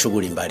walikwenda kwa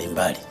shughuli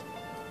mbalimbali.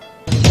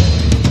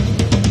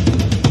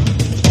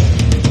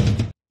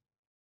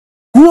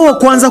 Kuwa wa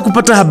kwanza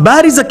kupata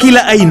habari za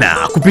kila aina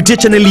kupitia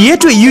chaneli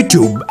yetu ya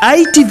YouTube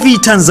ITV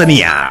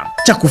Tanzania.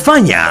 Cha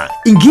kufanya,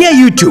 ingia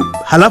YouTube,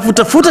 halafu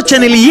tafuta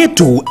chaneli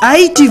yetu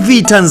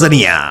ITV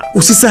Tanzania.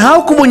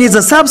 Usisahau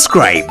kubonyeza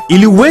subscribe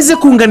ili uweze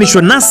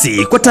kuunganishwa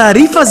nasi kwa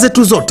taarifa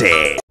zetu zote.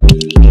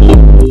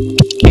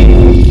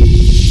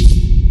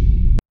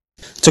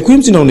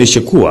 Takwimu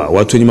zinaonyesha kuwa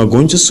watu wenye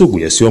magonjwa sugu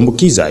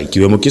yasiyoambukiza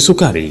ikiwemo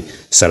kisukari,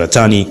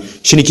 saratani,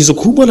 shinikizo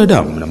kubwa la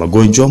damu na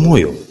magonjwa ya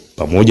moyo,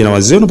 pamoja na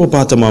wazee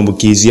wanapopata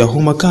maambukizi ya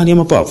homa kali ya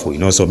mapafu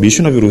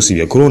inayosababishwa na virusi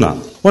vya corona,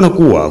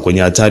 wanakuwa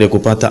kwenye hatari ya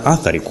kupata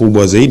athari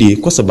kubwa zaidi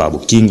kwa sababu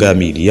kinga ya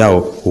miili yao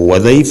huwa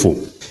dhaifu.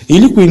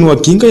 Ili kuinua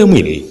kinga ya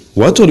mwili,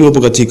 watu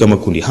waliopo katika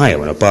makundi haya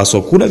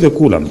wanapaswa kula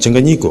vyakula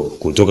mchanganyiko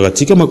kutoka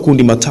katika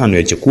makundi 5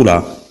 ya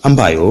chakula,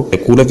 ambayo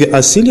vyakula vya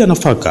asili ya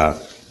nafaka,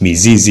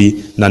 mizizi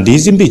na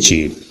ndizi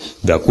mbichi,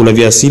 vyakula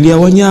vya asili ya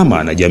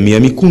wanyama na jamii ya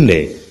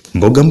mikunde,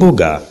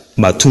 mboga,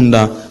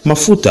 matunda,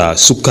 mafuta,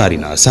 sukari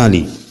na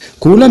asali.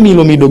 Kula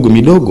milo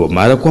midogo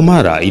mara kwa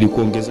mara ili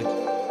kuongeza.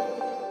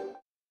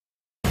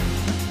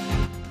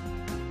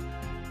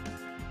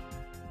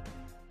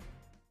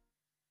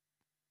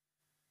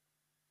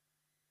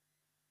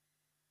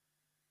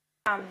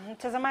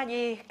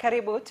 Mtazamaji,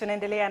 karibu,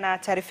 tunaendelea na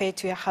taarifa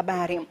yetu ya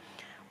habari.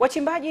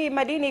 Wachimbaji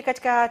madini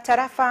katika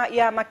tarafa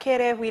ya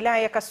Makere,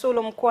 wilaya ya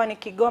Kasulu, mkoani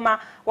Kigoma,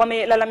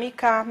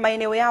 wamelalamika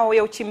maeneo yao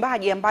ya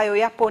uchimbaji ambayo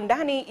yapo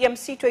ndani ya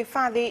msitu wa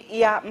hifadhi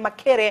ya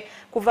Makere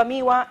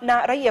kuvamiwa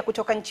na raia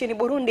kutoka nchini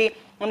Burundi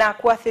na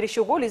kuathiri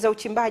shughuli za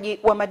uchimbaji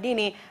wa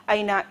madini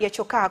aina ya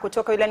chokaa.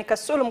 Kutoka wilayani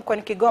Kasulu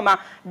mkoani Kigoma,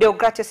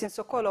 Deogratias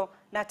Nsokolo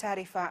na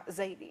taarifa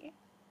zaidi.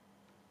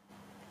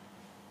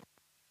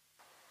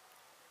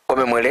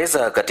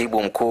 Wamemweleza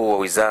katibu mkuu wa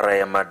Wizara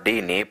ya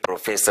Madini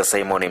Profesa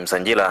Simon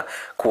Msanjila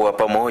kuwa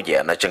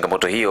pamoja na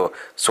changamoto hiyo,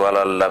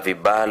 swala la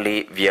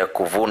vibali vya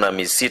kuvuna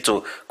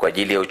misitu kwa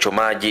ajili ya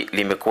uchomaji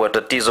limekuwa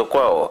tatizo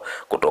kwao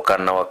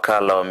kutokana na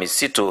wakala wa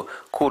misitu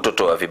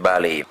kutotoa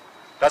vibali.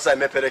 Sasa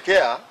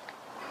imepelekea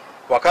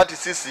wakati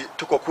sisi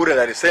tuko kule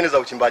na leseni za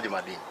uchimbaji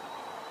madini,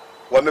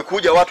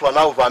 wamekuja watu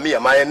wanaovamia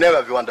maeneo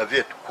ya viwanda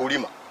vyetu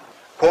kulima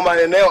kwa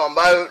maeneo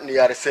ambayo ni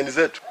ya leseni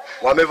zetu.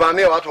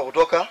 Wamevamia watu wa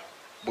kutoka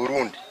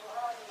Burundi.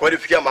 Kwa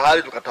hiyo fikia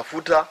mahali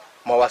tukatafuta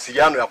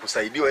mawasiliano ya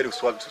kusaidiwa ili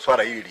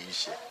swala hili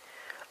liishe.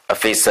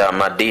 Afisa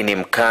madini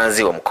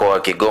mkazi wa mkoa wa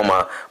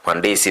Kigoma,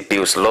 Mhandisi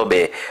Pius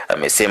Lobe,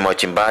 amesema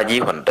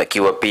wachimbaji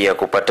wanatakiwa pia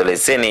kupata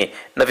leseni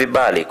na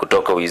vibali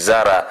kutoka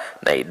wizara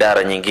na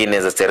idara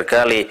nyingine za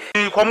serikali.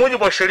 Kwa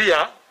mujibu wa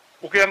sheria,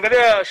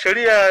 ukiangalia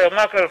sheria ya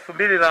mwaka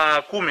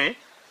 2010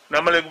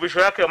 na marekebisho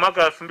yake ya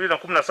mwaka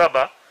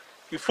 2017,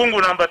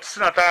 kifungu namba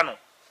 95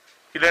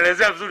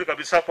 inaelezea vizuri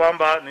kabisa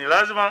kwamba ni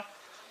lazima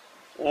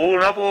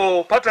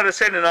unapopata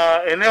leseni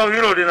na eneo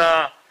hilo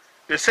lina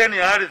leseni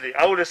ya ardhi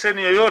au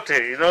leseni yoyote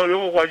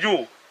inayoko kwa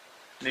juu,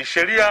 ni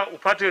sheria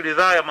upate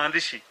ridhaa ya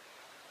maandishi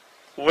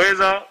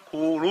uweza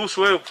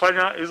kuruhusu wewe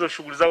kufanya hizo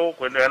shughuli zako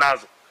kuendelea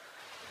nazo.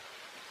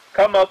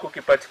 Kama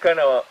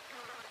kukipatikana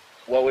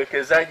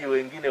wawekezaji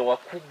wengine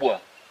wakubwa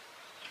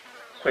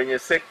kwenye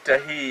sekta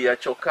hii ya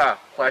chokaa,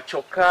 kwa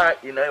chokaa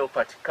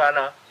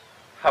inayopatikana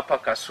hapa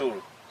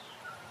Kasulu,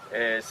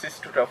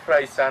 sisi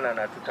tutafurahi sana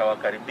na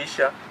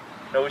tutawakaribisha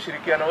na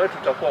ushirikiano wetu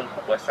utakuwa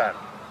mkubwa sana.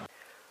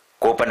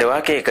 Kwa upande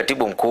wake,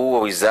 katibu mkuu wa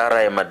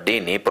Wizara ya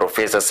Madini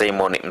Profesa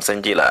Simon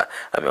Msanjila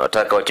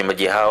amewataka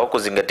wachimbaji hao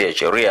kuzingatia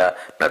sheria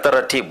na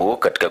taratibu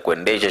katika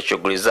kuendesha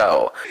shughuli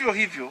zao.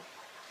 Hivyo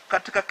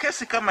katika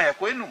kesi kama ya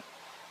kwenu,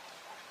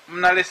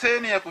 mna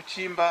leseni ya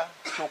kuchimba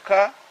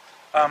chokaa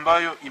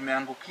ambayo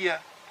imeangukia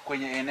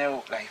kwenye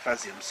eneo la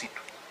hifadhi ya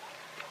msitu.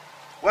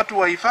 Watu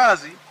wa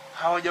hifadhi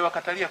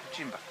hawajawakatalia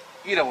kuchimba,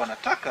 ila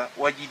wanataka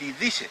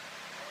wajiridhishe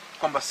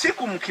kwamba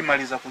siku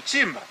mkimaliza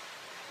kuchimba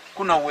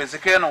kuna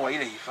uwezekano wa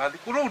ile hifadhi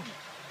kurudi,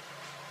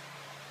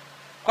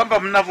 kwamba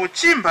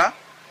mnavochimba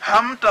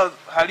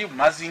hamtaharibu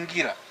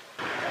mazingira.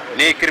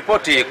 Ni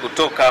kiripoti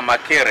kutoka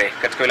Makere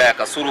katika wilaya ya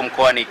Kasulu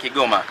mkoani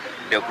Kigoma.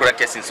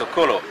 Deogratias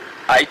Nsokolo,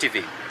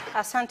 ITV.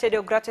 Asante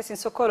Deogratias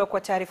Nsokolo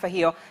kwa taarifa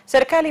hiyo.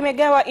 Serikali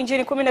imegawa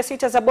injini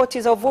 16 za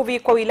boti za uvuvi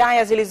kwa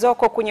wilaya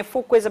zilizoko kwenye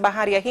fukwe za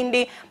bahari ya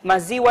Hindi,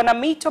 maziwa na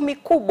mito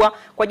mikubwa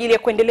kwa ajili ya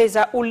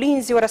kuendeleza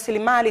ulinzi wa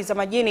rasilimali za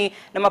majini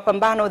na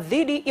mapambano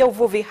dhidi ya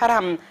uvuvi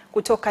haramu.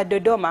 Kutoka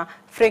Dodoma,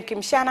 Frank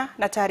Mshana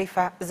na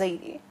taarifa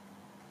zaidi.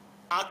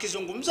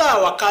 Akizungumza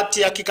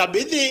wakati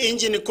akikabidhi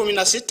injini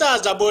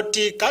 16 za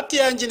boti kati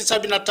ya injini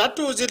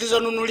 73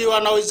 zilizonunuliwa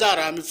na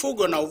Wizara ya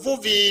Mifugo na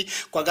Uvuvi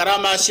kwa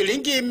gharama ya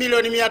shilingi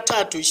milioni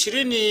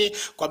 320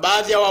 kwa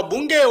baadhi ya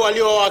wabunge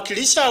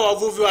waliowakilisha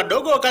wavuvi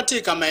wadogo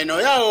katika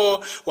maeneo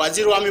yao,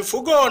 Waziri wa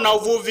Mifugo na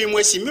Uvuvi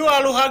Mheshimiwa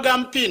Luhaga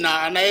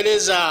Mpina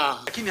anaeleza.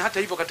 Lakini hata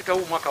hivyo katika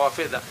huu mwaka wa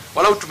fedha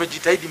walau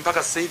tumejitahidi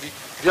mpaka sasa hivi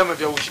vyama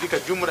vya ushirika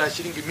jumla ya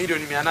shilingi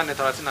milioni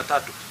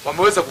 833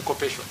 wameweza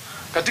kukopeshwa.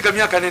 Katika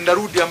miaka nenda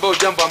rudi ambayo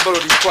jambo ambalo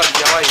lilikuwa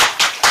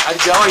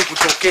halijawahi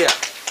kutokea,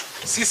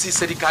 sisi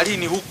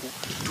serikalini huku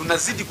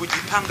tunazidi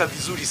kujipanga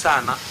vizuri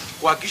sana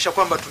kuhakikisha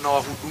kwamba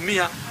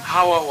tunawahudumia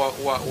hawa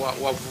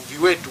wavuvi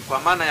wetu kwa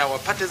maana ya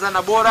wapate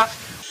zana bora.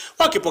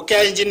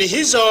 Wakipokea injini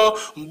hizo,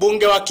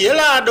 mbunge wa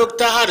Kiela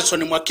Dr.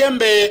 Harrison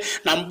Mwakembe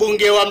na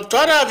mbunge wa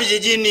Mtwara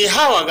vijijini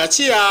Hawa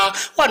Gachia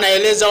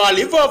wanaeleza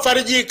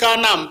walivyofarijika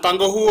na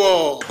mpango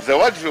huo.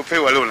 Zawadi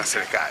tuliopewa leo na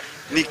serikali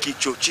ni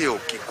kichocheo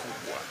kikubwa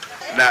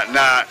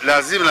na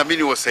lazima na mimi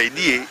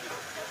niwasaidie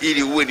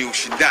ili uwe ni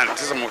ushindani.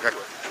 Sasa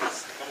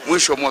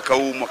mwisho wa mwaka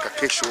huu, mwaka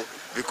kesho,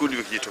 vikundi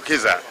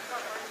vikijitokeza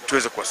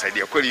tuweze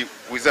kuwasaidia. Kweli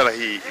wizara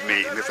hii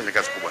imefanya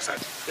kazi kubwa sana.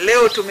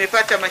 Leo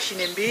tumepata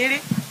mashine 2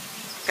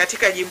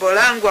 katika jimbo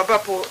langu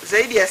ambapo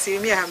zaidi ya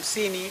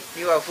 50%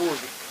 ni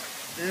wavuvi.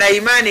 Na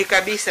imani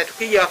kabisa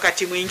tukija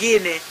wakati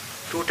mwingine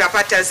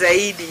tutapata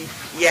zaidi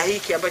ya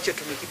hiki ambacho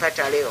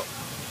tumekipata leo.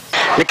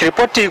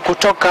 Nikiripoti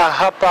kutoka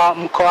hapa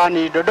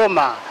mkoani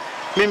Dodoma,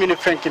 mimi ni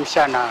Frank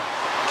Mshana,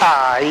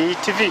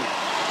 ITV.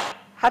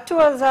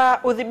 Hatua za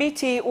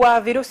udhibiti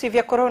wa virusi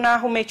vya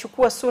corona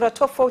umechukua sura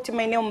tofauti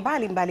maeneo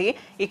mbalimbali,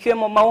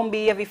 ikiwemo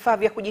maombi ya vifaa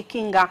vya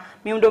kujikinga,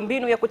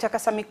 miundombinu ya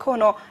kutakasa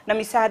mikono na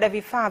misaada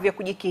vifaa vya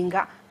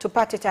kujikinga.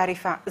 Tupate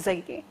taarifa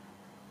zaidi.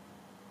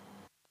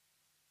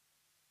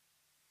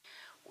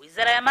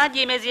 Wizara ya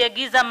Maji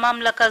imeziagiza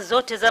mamlaka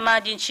zote za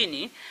maji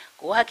nchini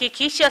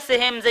kuhakikisha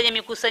sehemu zenye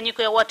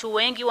mikusanyiko ya watu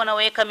wengi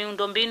wanaweka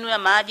miundombinu ya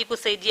maji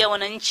kusaidia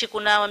wananchi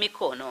kunawa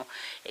mikono,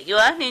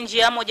 ikiwa ni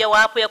njia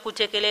mojawapo ya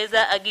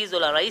kutekeleza agizo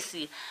la Rais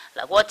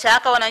la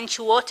kuwataka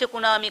wananchi wote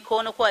kunawa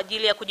mikono kwa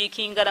ajili ya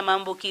kujikinga na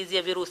maambukizi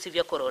ya virusi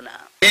vya corona.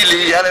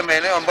 Ili yale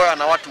maeneo ambayo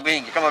yana watu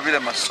wengi kama vile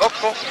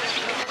masoko,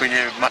 kwenye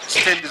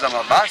stendi za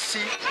mabasi,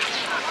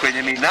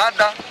 kwenye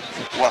minada,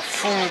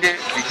 wafunge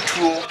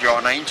vituo vya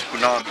wananchi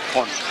kunawa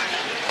mikono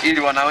ili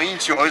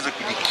wananchi waweze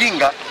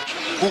kujikinga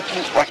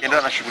huku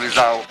wakiendelea na shughuli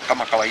zao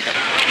kama kawaida.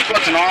 Kwa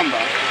tunaomba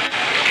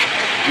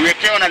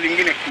tuwekewe na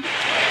lingine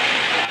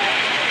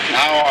na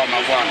hao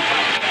mabwana,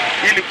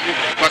 ili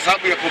kwa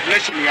sababu ya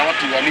population ya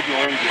watu walivyo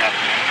wengi hapa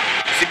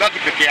sibaki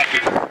peke yake.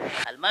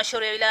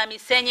 Halmashauri ya wilaya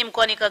Misenyi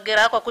mkoani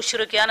Kagera kwa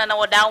kushirikiana na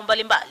wadau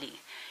mbalimbali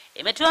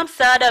imetoa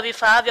msaada wa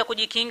vifaa vya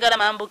kujikinga na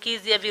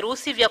maambukizi ya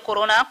virusi vya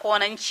corona kwa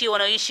wananchi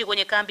wanaoishi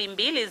kwenye kambi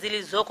 2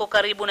 zilizoko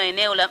karibu na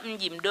eneo la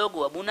mji mdogo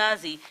wa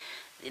Bunazi,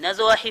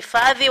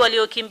 zinazowahifadhi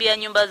waliokimbia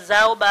nyumba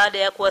zao baada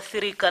ya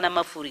kuathirika na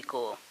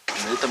mafuriko.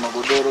 Tumeleta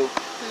magodoro,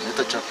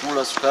 tumeleta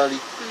chakula, sukari.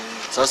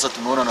 Sasa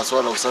tumeona na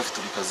swala la usafi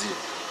tulikazia.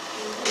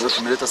 Kwa hiyo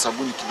tumeleta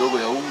sabuni kidogo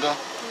ya unga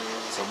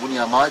sabuni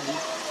ya maji,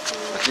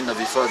 lakini na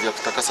vifaa vya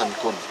kutakasa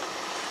mikono.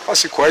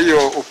 Basi kwa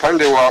hiyo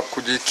upande wa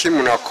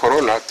kujikimu na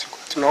corona,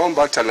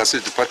 tunaomba hata na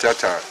sisi tupate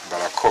hata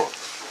barakoa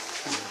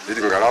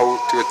ili ngalau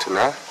tuwe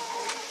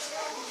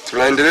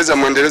tunaendeleza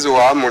mwendelezo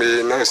wa amri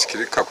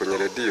inayosikilika kwenye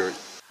redio.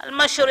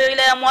 Halmashauri ya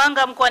wilaya ya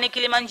Mwanga mkoani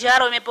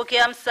Kilimanjaro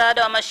imepokea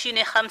msaada wa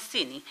mashine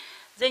 50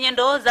 zenye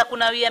ndoo za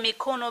kunawia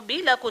mikono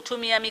bila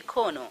kutumia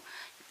mikono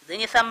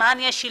zenye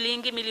thamani ya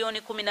shilingi milioni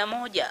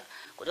 11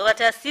 kutoka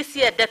taasisi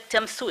ya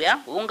Dr. Msuya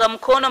kuunga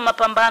mkono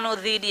mapambano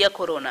dhidi ya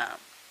corona.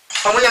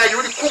 Pamoja na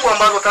juhudi kubwa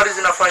ambazo tayari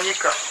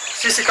zinafanyika,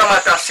 sisi kama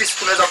taasisi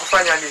tunaweza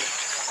kufanya nini?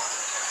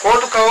 Kwa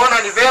hiyo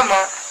tukaona ni vema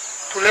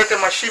tulete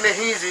mashine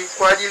hizi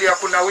kwa ajili ya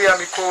kunawia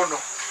mikono.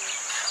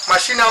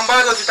 Mashine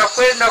ambazo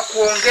zitakwenda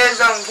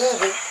kuongeza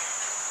nguvu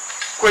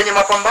kwenye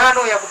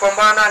mapambano ya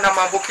kupambana na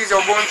maambukizi ya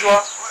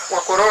ugonjwa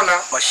wa corona.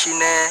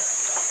 Mashine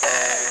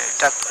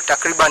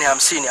takriban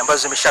 50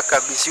 ambazo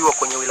zimeshakabidhiwa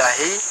kwenye wilaya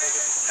hii,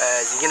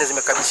 zingine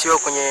zimekabidhiwa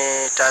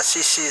kwenye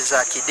taasisi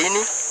za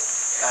kidini,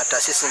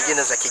 taasisi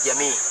nyingine za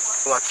kijamii.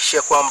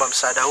 Kuhakikishia kwamba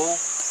msaada huu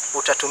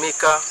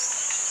utatumika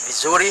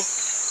vizuri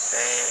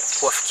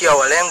kuwafikia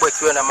walengwa,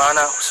 ikiwa na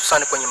maana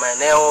hususan kwenye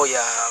maeneo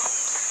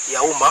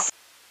ya umma.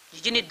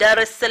 Jijini Dar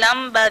es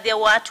Salaam, baadhi ya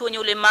watu wenye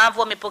ulemavu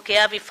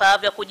wamepokea vifaa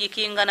vya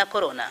kujikinga na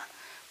corona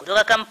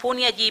kutoka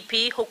kampuni ya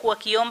GP, huku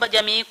wakiomba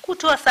jamii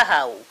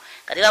kutowasahau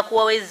katika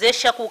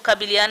kuwawezesha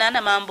kukabiliana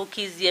na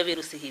maambukizi ya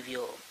virusi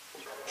hivyo.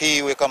 Hii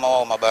iwe kama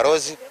wao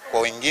mabarozi kwa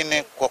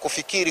wengine, kwa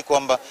kufikiri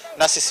kwamba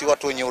na sisi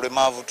watu wenye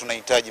ulemavu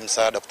tunahitaji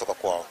msaada kutoka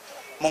kwao.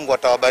 Mungu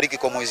atawabariki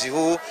kwa mwezi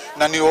huu,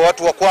 na ni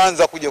watu wa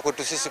kwanza kuja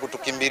kwetu sisi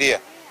kutukimbilia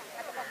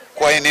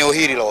kwa eneo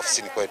hili la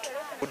ofisini kwetu.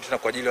 Tuna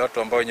kwa ajili ya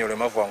watu ambao wenye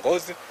ulemavu wa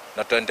ngozi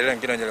na tutaendelea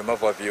wengine wenye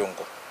ulemavu wa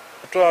viungo.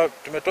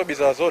 Tumetoa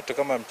bidhaa zote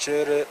kama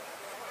mchere,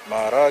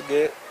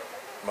 maharage,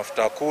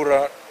 mafuta ya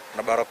kura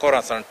na barakoa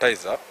na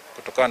sanitizer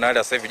kutokana na hali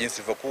ya sasa hivi jinsi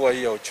ilivyokuwa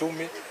hii ya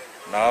uchumi,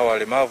 na hao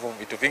walemavu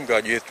vitu vingi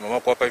hawajui. Tumeamua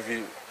kuwapa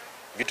hivi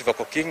vitu vya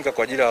kukinga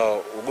kwa ajili ya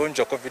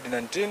ugonjwa wa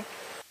COVID-19.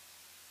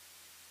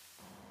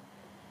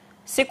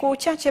 Siku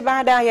chache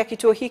baada ya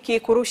kituo hiki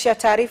kurusha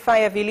taarifa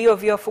ya vilio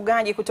vya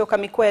wafugaji kutoka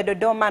mikoa ya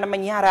Dodoma na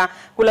Manyara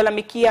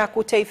kulalamikia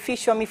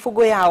kutaifishwa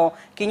mifugo yao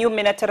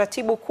kinyume na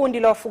taratibu, kundi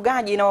la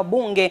wafugaji na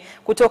wabunge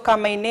kutoka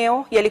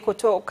maeneo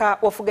yalikotoka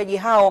wafugaji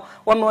hao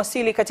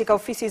wamewasili katika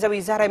ofisi za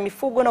Wizara ya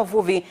Mifugo na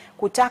Uvuvi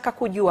kutaka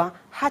kujua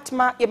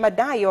hatma ya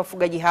madai ya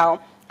wafugaji hao.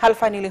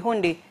 Halfani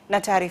Lihundi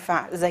na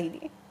taarifa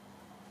zaidi.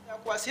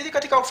 Kuwasili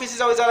katika ofisi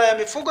za Wizara ya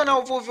Mifugo na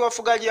Uvuvi,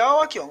 wafugaji hao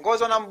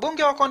wakiongozwa na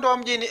mbunge wa Kondoa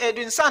Mjini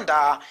Edwin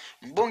Sanda,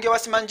 mbunge wa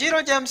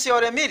Simanjiro James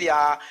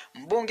Oremilia,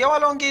 mbunge wa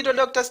Longido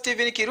Dr.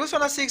 Steven Kiruso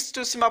na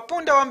Sixtus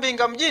Mapunda wa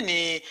Mbinga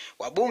Mjini.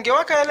 Wabunge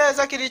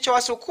wakaeleza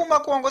kilichowasukuma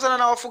kuongozana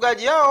na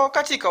wafugaji hao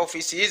katika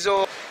ofisi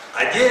hizo.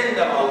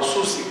 Ajenda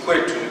mahususi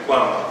kwetu ni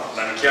kwamba,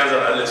 na nikianza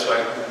na ile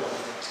swali kubwa,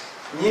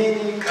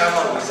 nyinyi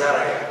kama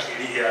Wizara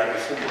ya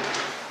Mifugo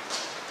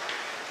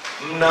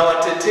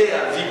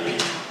mnawatetea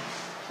vipi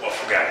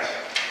wafugaji?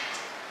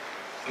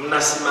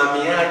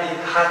 Mnasimamiaje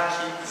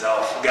haki za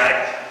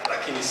wafugaji,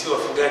 lakini si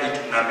wafugaji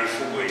tuna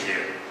mifugo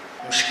wenyewe?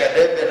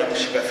 Mshikadebe na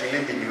mshika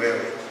filimbi ni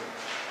wewe.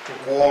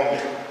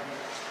 Tukuombe.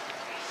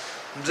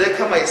 Mzee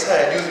kama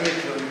Isaya juzi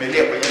mimi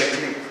nimelia kwenye ile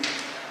clip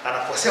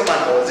anaposema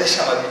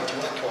anaozesha mabinti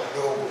wake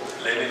wadogo.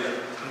 Lenina.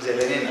 Mzee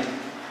Lenina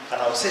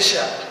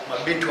anaozesha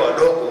mabinti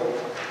wadogo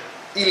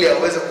ili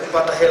aweze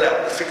kupata hela ya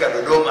kufika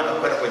Dodoma na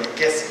kwenda kwenye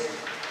kesi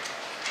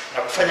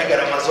na kufanya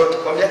gharama zote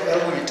kwa miaka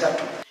karibu 3.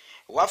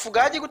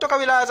 Wafugaji kutoka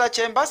wilaya za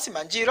Chemba,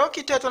 Simanjiro,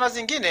 Kiteto na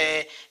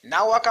zingine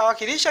nao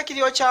wakawakilisha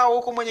kilio chao,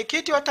 huku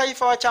mwenyekiti wa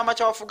taifa wa chama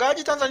cha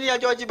wafugaji Tanzania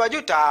George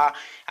Bajuta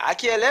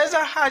akieleza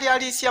hali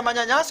halisi ya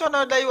manyanyaso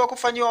yanayodaiwa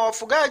kufanyiwa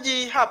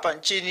wafugaji hapa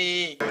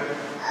nchini.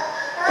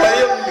 Kwa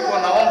hiyo nilikuwa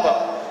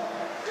naomba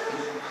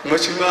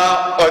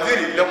Mheshimiwa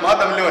Waziri, leo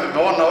madam leo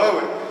nimeona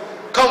wewe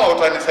kama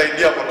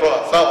utanisaidia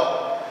kutoa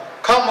sawa,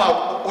 kama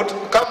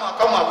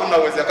hakuna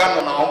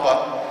uwezekano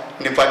naomba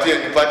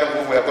nipate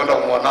nguvu ya kwenda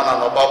kuonana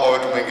na baba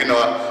wetu mwingine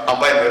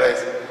ambaye ni rais.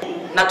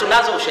 Na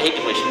tunazo ushahidi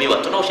mheshimiwa,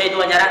 tuna ushahidi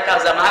wa nyaraka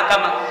za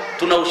mahakama,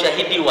 tuna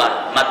ushahidi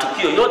wa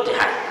matukio yote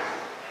haya,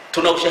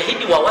 tuna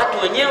ushahidi wa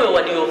watu wenyewe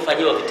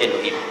waliofanyiwa vitendo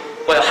hivi.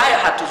 Kwa hiyo haya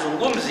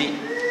hatuzungumzi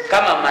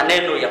kama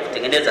maneno ya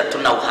kutengeneza,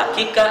 tuna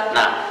uhakika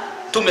na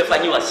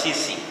tumefanyiwa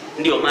sisi,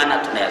 ndio maana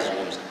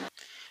tunayazungumza.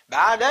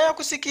 Baada ya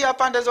kusikia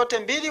pande zote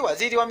mbili,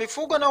 Waziri wa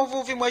Mifugo na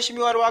Uvuvi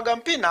Mheshimiwa Ruaga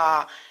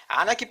Mpina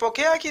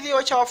anakipokea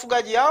kilio cha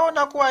wafugaji hao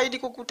na kuahidi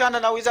kukutana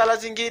na wizara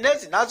zingine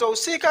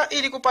zinazohusika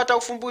ili kupata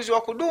ufumbuzi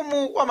wa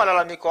kudumu wa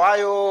malalamiko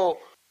hayo.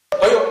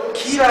 Kwa hiyo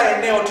kila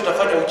eneo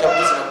tutafanya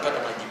uchambuzi na kupata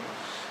majibu.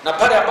 Na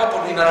pale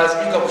ambapo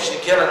ninalazimika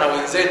kushirikiana na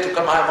wenzetu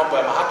kama haya mambo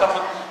ya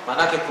mahakama,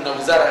 manake kuna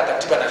Wizara ya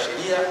Katiba na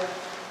Sheria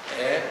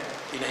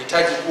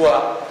inahitaji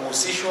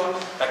kuhusishwa,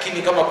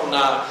 lakini kama kuna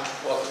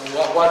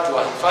watu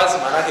wa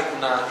hifadhi, manake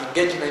kuna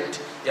engagement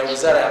ya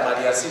Wizara ya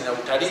Maliasili na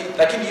Utalii,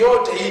 lakini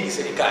yote hii ni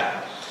serikali.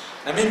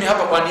 Na mimi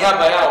hapa kwa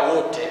niaba yao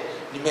wote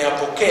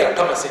nimeyapokea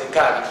kama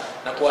serikali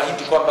na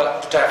kuahidi kwamba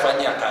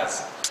tutayafanyia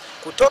kazi.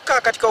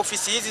 Kutoka katika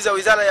ofisi hizi za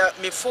Wizara ya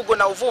Mifugo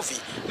na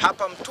Uvuvi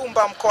hapa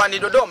Mtumba mkoani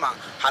Dodoma,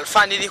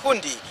 Halfani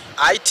Lihundi,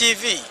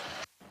 ITV.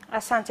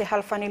 Asante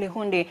Halfani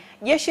Lihundi.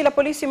 Jeshi la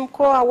polisi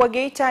mkoa wa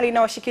Geita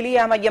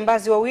linawashikilia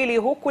majambazi wawili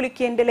huku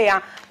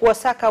likiendelea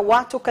kuwasaka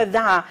watu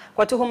kadhaa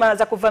kwa tuhuma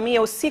za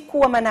kuvamia usiku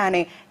wa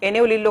manane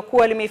eneo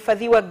lililokuwa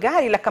limehifadhiwa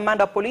gari la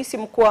kamanda wa polisi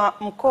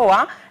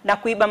mkoa na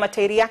kuiba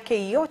matairi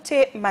yake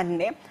yote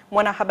manne.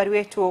 Mwanahabari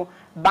wetu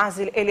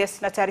Basil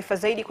Elias na taarifa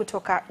zaidi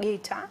kutoka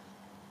Geita.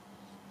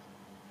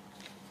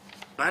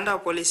 Kamanda wa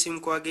polisi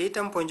mkoa wa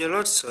Geita Mponjo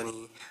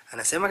Lotson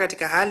anasema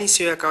katika hali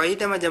isiyo ya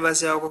kawaida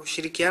majambazi hao kwa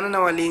kushirikiana na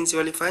walinzi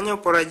walifanya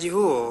uporaji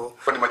huo.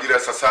 Ni majira ya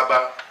saa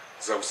 7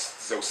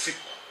 za usiku.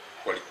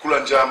 Walikula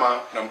njama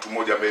na mtu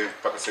mmoja ambaye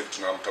mpaka sasa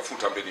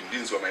tunamtafuta, ambaye ni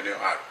mlinzi wa maeneo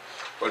hayo.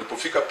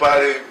 Walipofika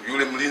pale,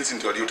 yule mlinzi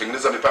ndio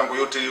aliyotengeneza mipango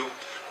yote hiyo.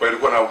 Kwa hiyo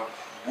alikuwa na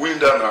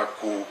winda na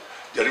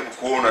kujaribu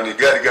kuona ni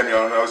gari gani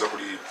wanaweza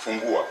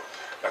kulifungua.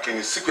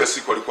 Lakini siku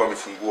walikuwa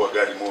wamefungua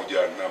gari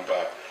moja namba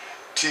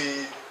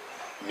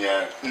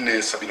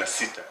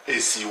T476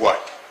 ACY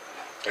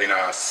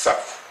aina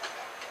safu.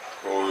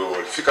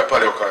 Walifika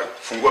pale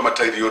wakafungua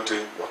matairi yote,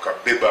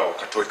 wakabeba,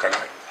 wakatoeka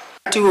nayo.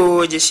 Wakati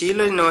huo jeshi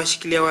hilo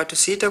linawashikilia watu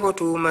 6 kwa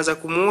tuhuma za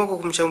kumuua kwa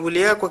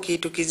kumshambulia kwa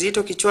kitu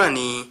kizito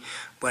kichwani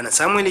Bwana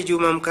Samuel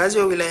Juma, mkazi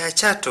wa wilaya ya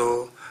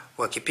Chato,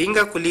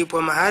 wakipinga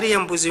kulipwa mahari ya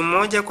mbuzi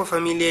mmoja kwa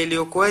familia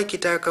iliyokuwa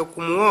ikitaka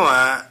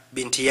kumuoa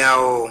binti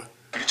yao.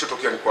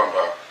 Kilichotokea ni kwamba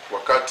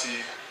wakati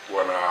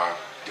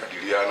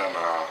wanajadiliana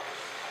na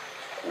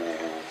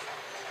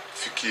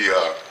kufikia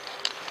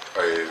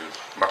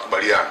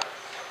makubaliano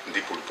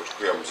ndipo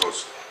ulipotokea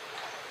mzozo.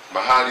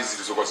 Mahali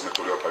zilizokuwa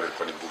zimetolewa pale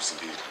kwa ni mbuzi 2,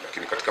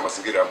 lakini katika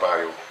mazingira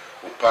ambayo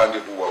upande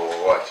huu wa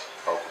wawaji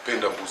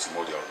hawakupenda mbuzi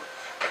mmoja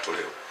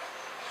atolewe,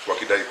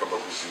 wakidai kwamba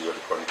mbuzi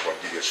walikuwa ni kwa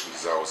ajili ya shughuli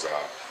zao za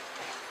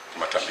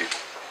matambiko.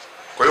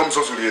 Kwa hiyo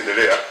mzozo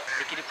uliendelea.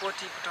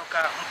 Nikiripoti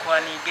kutoka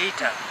mkoani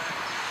Geita,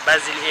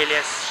 Basil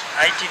Elias,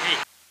 ITV.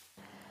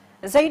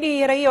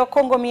 Zaidi ya raia wa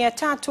Kongo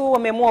 300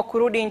 wameamua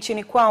kurudi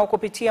nchini kwao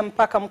kupitia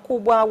mpaka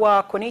mkubwa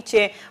wa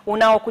Koniche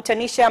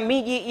unaokutanisha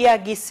miji ya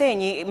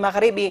Gisenyi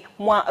magharibi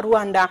mwa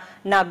Rwanda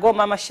na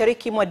Goma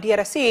mashariki mwa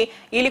DRC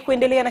ili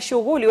kuendelea na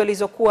shughuli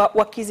walizokuwa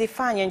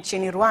wakizifanya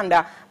nchini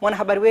Rwanda.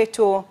 Mwanahabari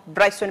wetu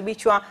Bryson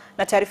Bichwa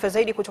na taarifa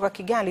zaidi kutoka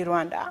Kigali,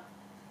 Rwanda.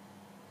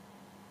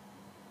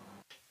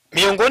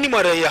 Miongoni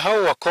mwa raia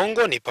hao wa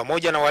Kongo ni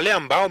pamoja na wale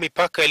ambao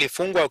mipaka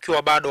ilifungwa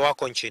wakiwa bado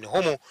wako nchini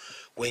humu.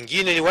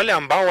 Wengine ni wale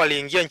ambao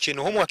waliingia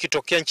nchini humu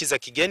wakitokea nchi za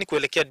kigeni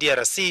kuelekea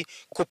DRC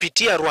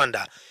kupitia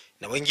Rwanda,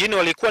 na wengine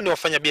walikuwa ni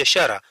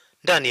wafanyabiashara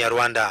ndani ya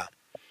Rwanda.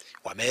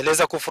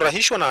 Wameeleza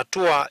kufurahishwa na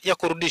hatua ya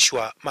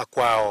kurudishwa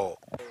makwao.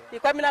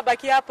 Nilikuwa mimi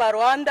nabaki hapa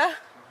Rwanda.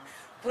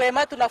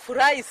 Vraiment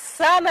tunafurahi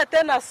sana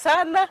tena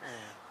sana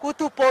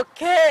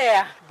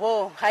kutupokea.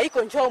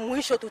 Haiko njoo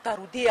mwisho,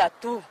 tutarudia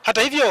tu.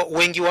 Hata hivyo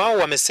wengi wao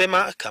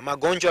wamesema kama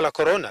gonjwa la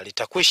corona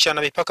litakwisha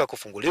na mipaka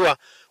kufunguliwa,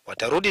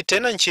 watarudi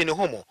tena nchini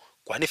humu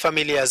kwani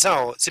familia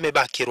zao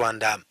zimebaki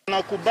Rwanda.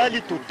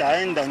 Nakubali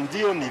tutaenda,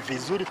 ndio ni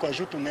vizuri kwa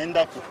juu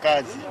tunaenda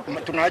kukazi.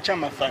 Tunaacha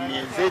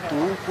mafamilia zetu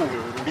huku,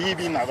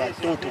 bibi na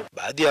watoto.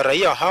 Baadhi ya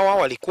raia hawa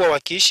walikuwa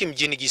wakiishi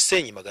mjini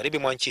Gisenyi magharibi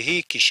mwa nchi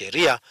hii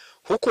kisheria,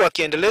 huku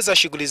wakiendeleza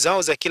shughuli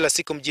zao za kila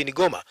siku mjini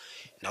Goma,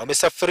 na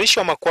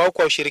wamesafirishwa makwao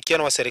kwa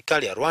ushirikiano wa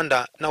serikali ya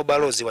Rwanda na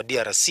ubalozi wa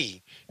DRC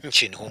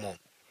nchini humo.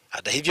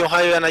 Hata hivyo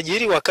hayo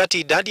yanajiri wakati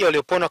idadi ya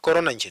waliopona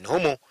corona nchini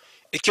humo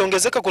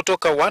ikiongezeka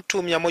kutoka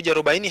watu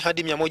 140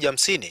 hadi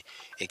 150,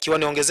 ikiwa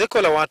ni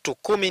ongezeko la watu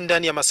 10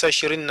 ndani ya masaa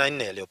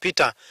 24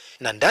 yaliyopita,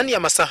 na ndani ya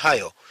masaa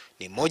hayo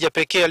ni mmoja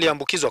pekee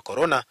aliyeambukizwa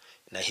corona,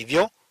 na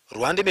hivyo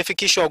Rwanda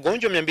imefikisha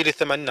wagonjwa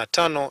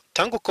 285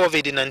 tangu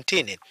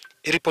COVID-19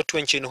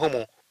 iripotiwa nchini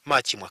humo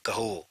Machi mwaka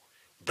huu.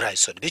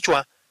 Bryson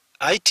Bichwa,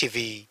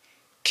 ITV,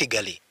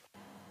 Kigali.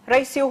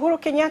 Rais Uhuru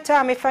Kenyatta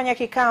amefanya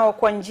kikao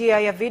kwa njia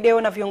ya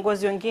video na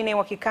viongozi wengine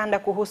wa kikanda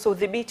kuhusu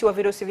udhibiti wa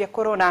virusi vya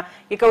corona.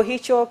 Kikao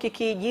hicho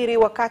kikijiri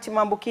wakati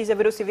maambukizi ya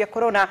virusi vya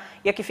corona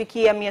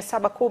yakifikia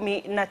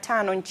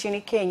 715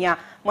 nchini Kenya.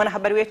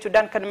 Mwanahabari wetu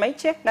Duncan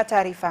Maiche na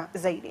taarifa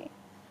zaidi.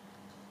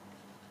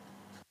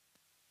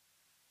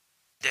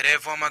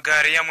 Dereva wa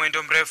magari ya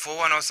mwendo mrefu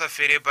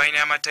wanaosafiri baina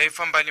ya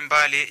mataifa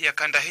mbalimbali ya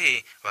kanda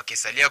hii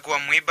wakisalia kuwa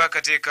mwiba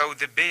katika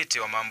udhibiti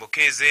wa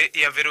maambukizi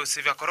ya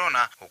virusi vya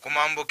corona, huku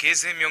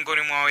maambukizi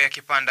miongoni mwao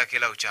yakipanda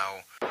kila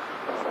uchao.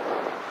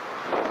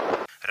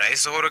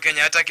 Rais Uhuru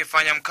Kenyatta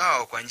akifanya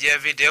mkao kwa njia ya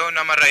video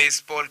na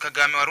marais Paul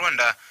Kagame wa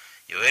Rwanda,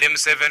 Yoweri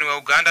Museveni wa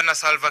Uganda na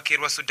Salva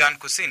Kiir wa Sudan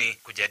Kusini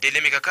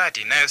kujadili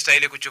mikakati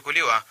inayostahili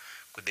kuchukuliwa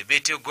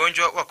kudhibiti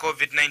ugonjwa wa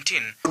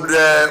COVID-19.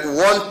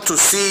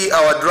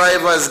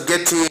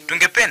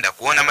 Tungependa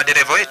kuona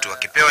madereva wetu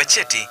wakipewa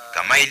cheti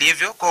kama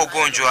ilivyo kwa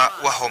ugonjwa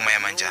wa homa ya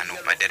manjano.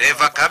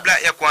 Madereva kabla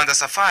ya kuanza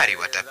safari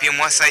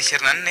watapimwa saa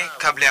 24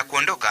 kabla ya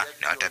kuondoka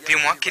na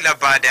watapimwa kila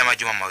baada ya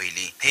majuma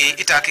mawili. Hii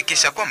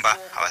itahakikisha kwamba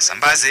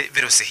hawasambazi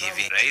virusi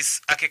hivi.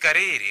 Rais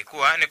akikariri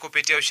kuwa ni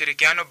kupitia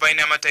ushirikiano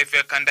baina ya mataifa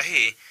ya kanda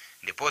hii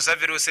ndiposa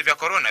virusi vya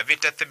corona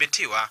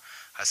vitathibitiwa,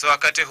 hasa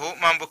wakati huu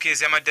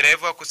maambukizi ya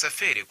madereva wa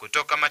kusafiri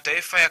kutoka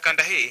mataifa ya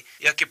kanda hii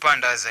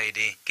yakipanda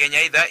zaidi. Kenya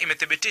aidha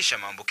imethibitisha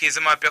maambukizi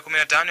mapya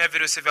 15 ya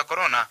virusi vya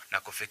corona na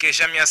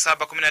kufikisha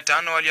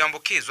 715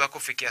 walioambukizwa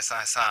kufikia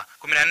sasa,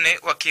 14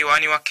 wakiwa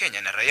ni wa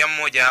Kenya na raia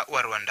mmoja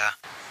wa Rwanda.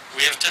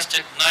 We have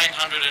tested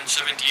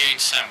 978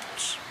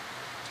 samples,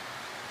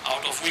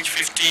 out of which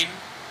 15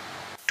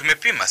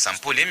 tumepima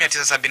sampuli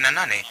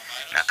 978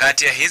 na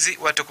kati ya hizi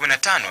watu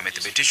 15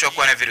 wamethibitishwa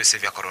kuwa na virusi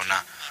vya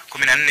corona.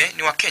 14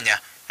 ni wa Kenya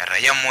na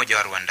raia mmoja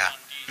wa Rwanda.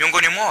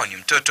 Miongoni mwao ni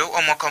mtoto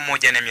wa mwaka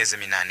mmoja na miezi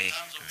 8.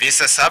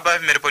 Visa 7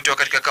 vimeripotiwa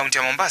katika kaunti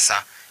ya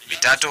Mombasa,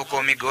 3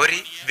 huko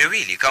Migori,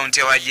 2 kaunti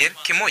ya Wajir,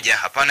 1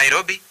 hapa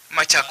Nairobi,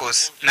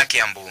 Machakos na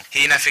Kiambu.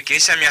 Hii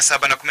inafikisha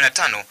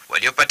 715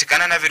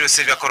 waliopatikana na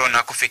virusi vya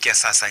corona kufikia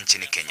sasa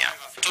nchini Kenya.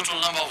 The total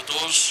number of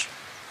those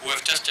who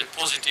have tested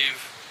positive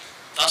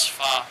thus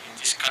far in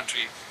this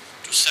country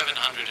to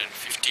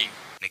 715.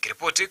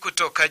 Nikiripoti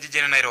kutoka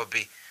jijini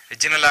Nairobi,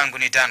 jina langu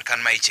ni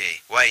Duncan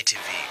Maiche, YTV.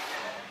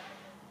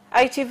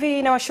 ITV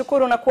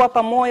inawashukuru na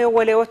kuwapa moyo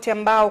wale wote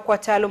ambao kwa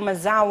taaluma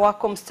zao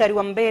wako mstari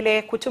wa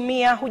mbele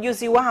kutumia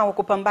ujuzi wao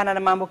kupambana na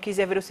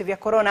maambukizi ya virusi vya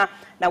corona,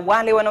 na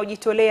wale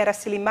wanaojitolea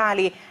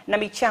rasilimali na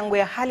michango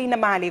ya hali na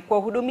mali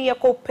kuwahudumia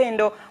kwa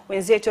upendo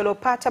wenzetu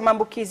waliopata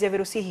maambukizi ya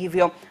virusi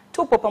hivyo.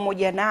 Tupo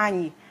pamoja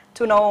nanyi.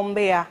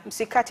 Tunaombea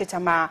msikate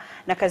tamaa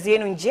na kazi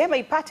yenu njema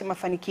ipate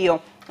mafanikio.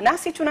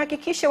 Nasi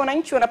tunahakikisha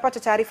wananchi wanapata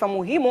taarifa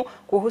muhimu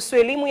kuhusu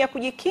elimu ya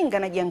kujikinga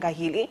na janga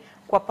hili.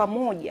 Kwa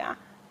pamoja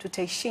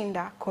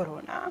tutaishinda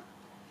corona.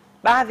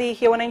 Baadhi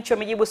ya wananchi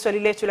wamejibu swali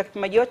letu la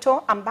kipima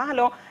joto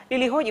ambalo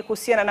lilihoji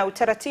kuhusiana na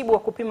utaratibu wa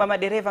kupima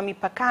madereva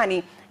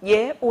mipakani.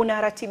 Je,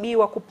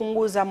 unaratibiwa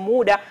kupunguza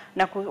muda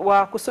na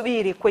wa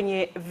kusubiri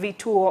kwenye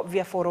vituo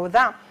vya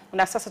forodha?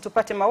 Na sasa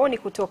tupate maoni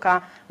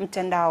kutoka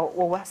mtandao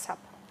wa WhatsApp.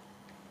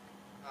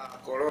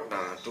 Corona,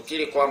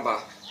 tukiri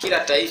kwamba kila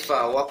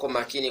taifa wako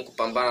makini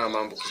kupambana na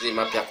maambukizi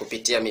mapya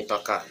kupitia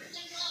mipaka.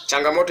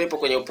 Changamoto ipo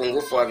kwenye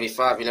upungufu wa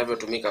vifaa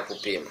vinavyotumika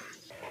kupima.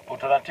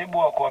 Utaratibu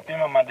wa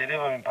kuwapima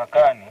madereva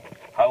mipakani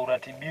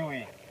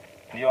hauratibiwi.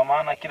 Ndio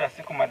maana kila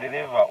siku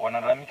madereva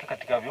wanalalamika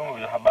katika vyombo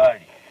vya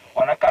habari.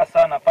 Wanakaa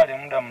sana pale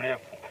muda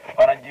mrefu.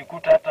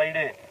 Wanajikuta hata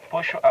ile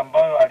posho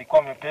ambayo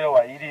alikuwa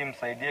amepewa ili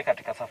imsaidie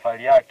katika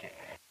safari yake.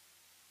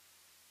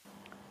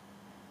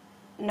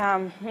 Na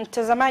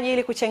mtazamaji,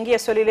 ili kuchangia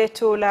swali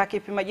letu la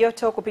kipima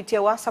joto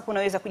kupitia WhatsApp,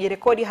 unaweza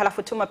kujirekodi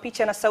halafu tuma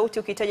picha na sauti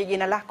ukitaja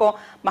jina lako,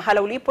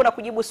 mahala ulipo, na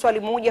kujibu swali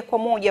moja kwa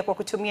moja kwa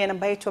kutumia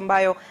namba yetu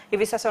ambayo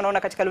hivi sasa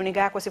unaona katika luninga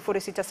yako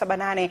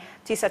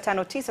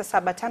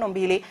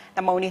 0678959752,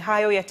 na maoni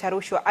hayo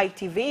yatarushwa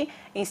ITV,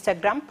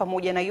 Instagram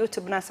pamoja na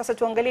YouTube. Na sasa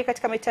tuangalie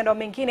katika mitandao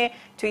mingine,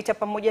 Twitter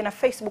pamoja na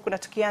Facebook, na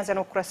tukianza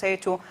na ukurasa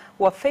wetu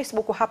wa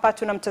Facebook. Hapa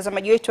tuna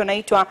mtazamaji wetu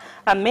anaitwa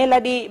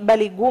Melody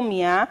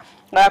Baligumia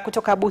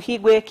kutoka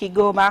Buhigwe,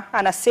 Kigoma.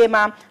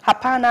 Anasema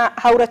hapana,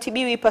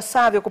 hauratibiwi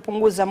ipasavyo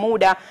kupunguza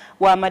muda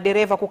wa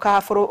madereva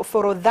kukaa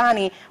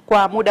forodhani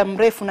kwa muda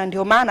mrefu, na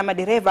ndio maana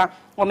madereva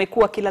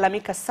wamekuwa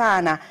kilalamika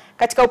sana.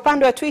 Katika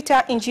upande wa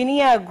Twitter,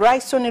 Engineer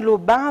Grayson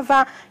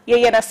Lubava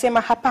yeye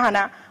anasema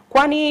hapana,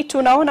 kwani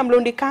tunaona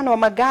mlundikano wa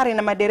magari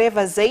na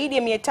madereva zaidi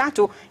ya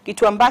 300,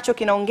 kitu ambacho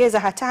kinaongeza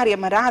hatari ya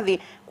maradhi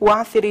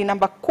kuathiri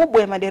namba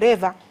kubwa ya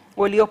madereva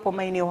waliopo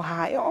maeneo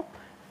hayo.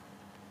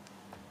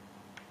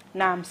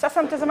 Naam,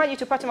 sasa mtazamaji,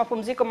 tupate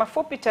mapumziko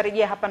mafupi,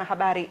 tutarejea hapa na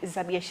habari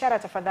za biashara.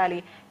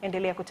 Tafadhali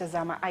endelea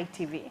kutazama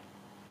ITV.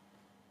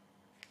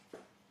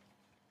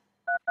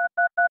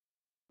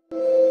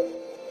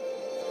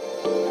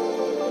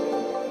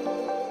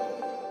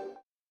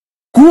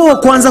 Kuwa wa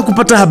kwanza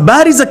kupata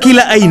habari za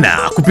kila aina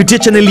kupitia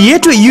chaneli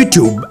yetu ya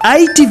YouTube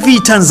ITV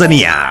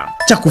Tanzania.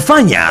 Cha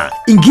kufanya,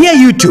 ingia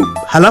YouTube,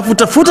 halafu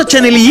tafuta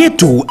chaneli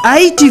yetu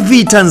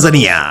ITV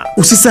Tanzania.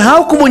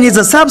 Usisahau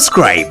kubonyeza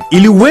subscribe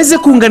ili uweze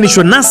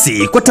kuunganishwa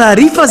nasi kwa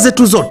taarifa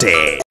zetu zote.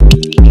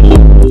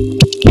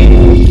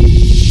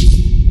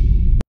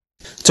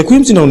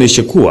 Takwimu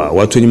zinaonyesha kuwa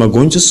watu wenye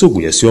magonjwa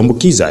sugu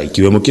yasiyoambukiza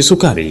ikiwemo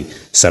kisukari,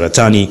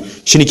 saratani,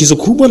 shinikizo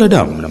kubwa la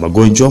damu na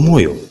magonjwa ya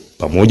moyo,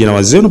 pamoja na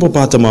wazee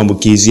wanapopata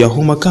maambukizi ya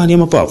homa kali ya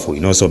mapafu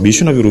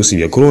inayosababishwa na virusi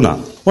vya corona,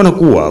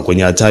 wanakuwa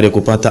kwenye hatari ya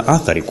kupata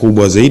athari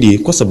kubwa zaidi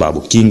kwa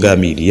sababu kinga ya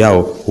miili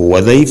yao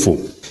huwa dhaifu.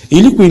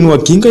 Ili kuinua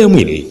kinga ya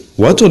mwili,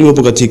 watu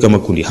waliopo katika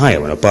makundi haya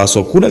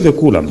wanapaswa kula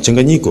vyakula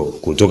mchanganyiko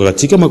kutoka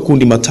katika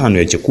makundi 5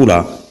 ya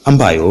chakula,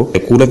 ambayo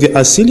vyakula vya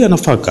asili ya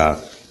nafaka,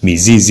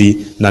 mizizi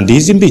na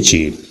ndizi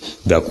mbichi,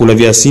 vyakula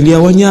vya asili ya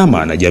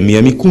wanyama na jamii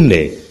ya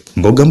mikunde,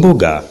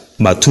 mboga,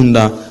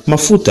 matunda,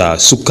 mafuta,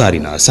 sukari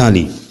na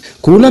asali.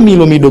 Kula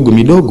milo midogo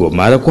midogo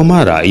mara kwa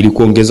mara ili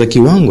kuongeza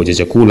kiwango cha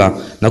chakula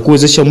na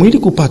kuwezesha mwili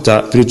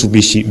kupata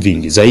virutubishi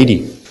vingi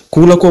zaidi.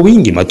 Kula kwa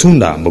wingi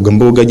matunda,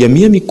 mboga,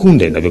 jamii ya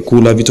mikunde na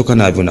vyakula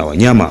vitokanavyo na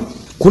wanyama.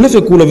 Kula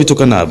vyakula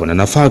vitokanavyo na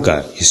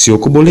nafaka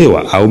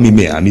isiyokobolewa au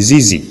mimea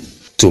mizizi.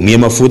 Tumia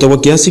mafuta kwa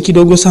kiasi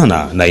kidogo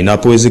sana, na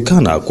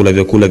inapowezekana kula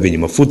vyakula vyenye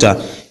mafuta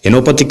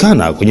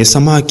yanayopatikana kwenye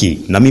samaki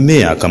na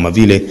mimea kama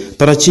vile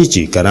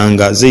parachichi,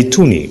 karanga,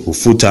 zeituni,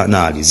 ufuta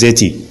na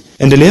alizeti.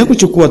 Endelea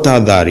kuchukua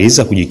tahadhari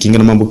za kujikinga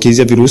na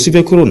maambukizi ya virusi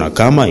vya korona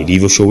kama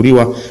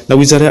ilivyoshauriwa na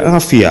Wizara ya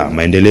Afya,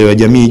 Maendeleo ya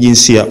Jamii,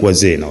 Jinsia,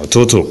 Wazee na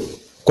Watoto.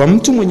 Kwa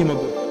mtu mwenye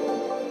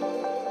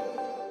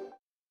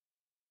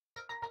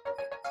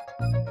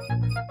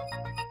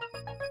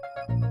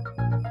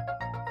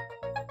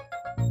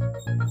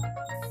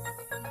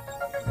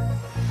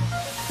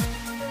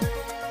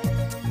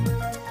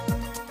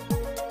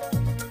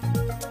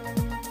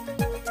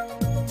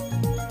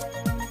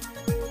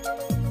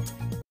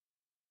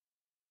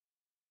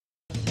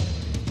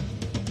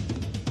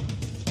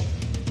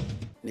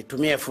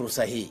Nitumie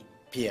fursa hii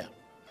pia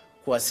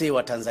kuwasihi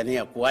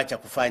Watanzania kuacha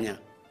kufanya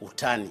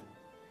utani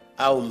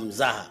au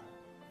mzaha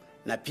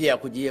na pia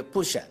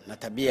kujiepusha na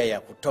tabia ya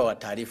kutoa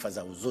taarifa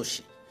za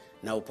uzushi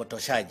na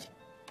upotoshaji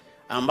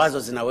ambazo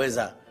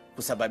zinaweza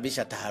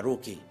kusababisha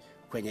taharuki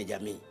kwenye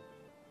jamii.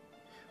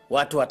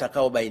 Watu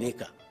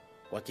watakaobainika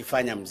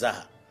wakifanya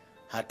mzaha,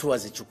 hatua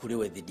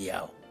zichukuliwe dhidi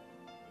yao.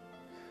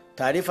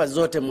 Taarifa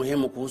zote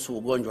muhimu kuhusu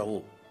ugonjwa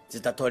huu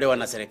zitatolewa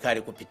na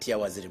serikali kupitia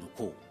Waziri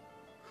Mkuu,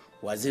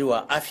 Waziri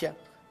wa Afya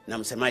na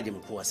msemaji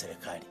mkuu wa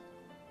serikali,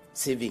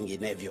 si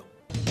vinginevyo.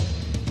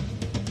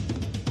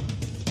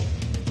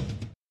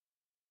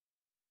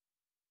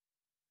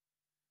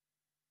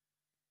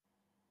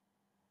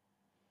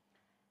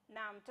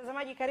 Na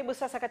mtazamaji, karibu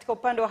sasa katika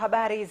upande wa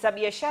habari za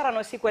biashara, na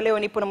usiku wa leo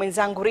nipo na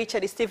mwenzangu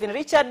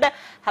Richard.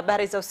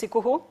 Habari za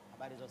usiku huu?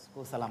 Habari za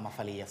usiku, salama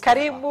Falia.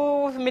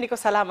 Karibu, mimi niko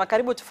salama.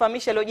 Karibu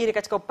tufahamishe yaliyojiri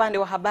katika upande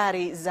wa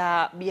habari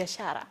za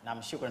biashara.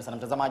 Naam, shukrani sana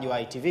mtazamaji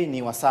wa ITV.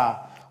 Ni wasaa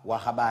wa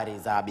habari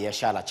za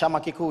biashara. Chama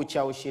kikuu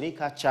cha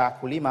ushirika cha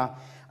kulima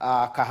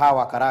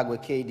kahawa Karagwe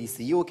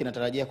KDCU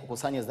kinatarajia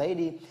kukusanya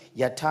zaidi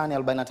ya tani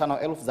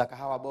 45,000 za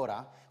kahawa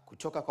bora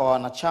kutoka kwa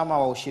wanachama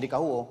wa ushirika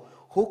huo,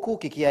 huku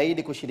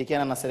kikiahidi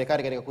kushirikiana na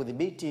serikali katika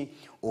kudhibiti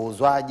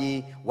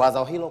uuzwaji wa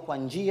zao hilo kwa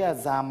njia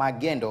za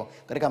magendo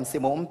katika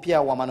msimu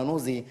mpya wa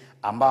manunuzi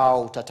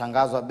ambao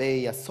utatangazwa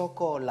bei ya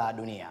soko la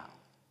dunia.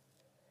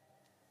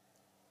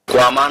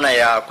 Kwa maana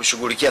ya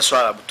kushughulikia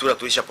swala la butura,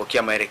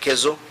 tulishapokea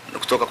maelekezo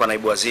kutoka kwa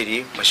naibu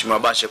waziri Mheshimiwa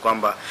Bashe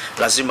kwamba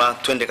lazima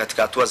twende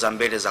katika hatua za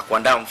mbele za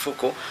kuandaa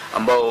mfuko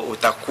ambao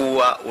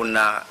utakuwa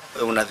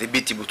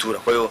unadhibiti butura.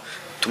 Kwa hiyo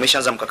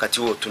tumeshaanza mkakati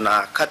huo.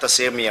 Tunakata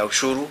sehemu ya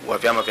ushuru wa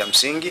vyama vya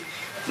msingi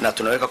na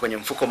tunaweka kwenye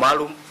mfuko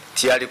maalum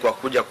tayari kwa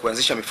kuja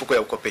kuanzisha mifuko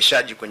ya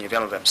ukopeshaji kwenye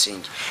vyama vya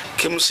msingi.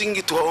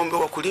 Kimsingi tuwaombe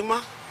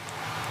wakulima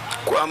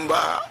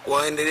kwamba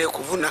waendelee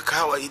kuvuna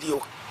kahawa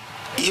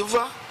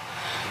iliyoiva,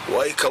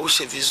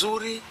 waikaushe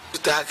vizuri.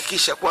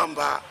 Tutahakikisha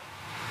kwamba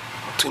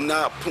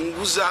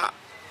tunapunguza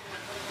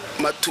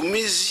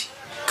matumizi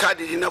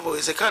kadri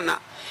linavyowezekana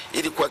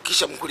ili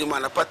kuhakikisha mkulima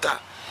anapata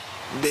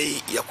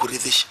bei ya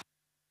kuridhisha.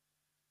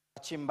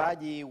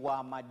 Wachimbaji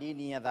wa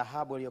madini ya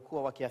dhahabu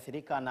waliokuwa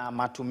wakiathirika na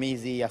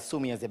matumizi ya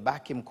sumu ya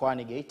zebaki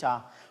mkoani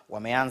Geita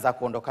wameanza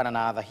kuondokana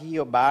na adha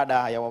hiyo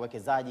baada ya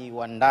wawekezaji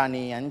wa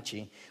ndani ya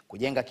nchi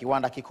kujenga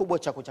kiwanda kikubwa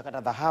cha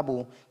kuchakata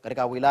dhahabu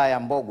katika wilaya ya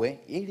Mbogwe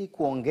ili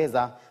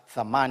kuongeza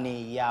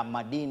thamani ya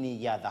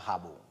madini ya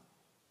dhahabu.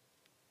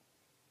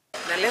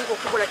 Na lengo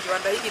kubwa la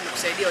kiwanda hiki ni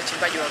kusaidia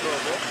wachimbaji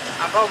wadogo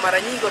ambao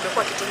mara nyingi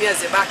wamekuwa wakitumia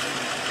zebaki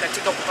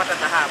katika kupata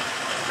dhahabu,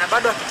 na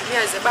bado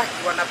wakitumia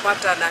zebaki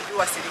wanapata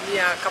naambiwa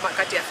asilimia kama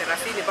kati ya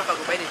 30 mpaka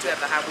 40 tu ya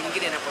dhahabu,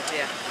 nyingine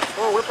inapotea. Kwa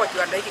hiyo uwepo wa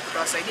kiwanda hiki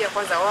kutawasaidia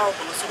kwanza wao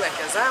kunusuru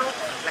afya zao,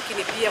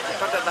 lakini pia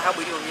kupata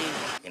dhahabu iliyo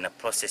nyingi. Ina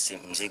process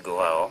mzigo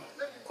wao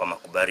kwa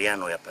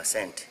makubaliano ya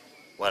percent,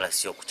 wala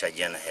sio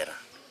kuchajiana hela.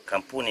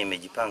 Kampuni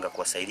imejipanga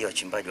kuwasaidia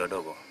wachimbaji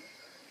wadogo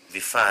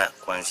vifaa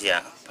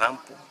kuanzia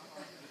pampu,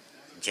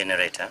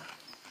 generator,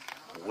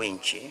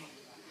 winchi,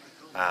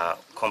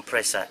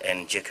 compressor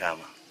and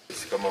jekama.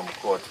 Kama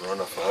mkoa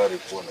tunaona fahari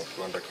kuwa na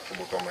kiwanda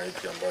kikubwa kama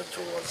hiki ambacho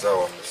wazao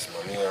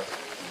wamesimamia,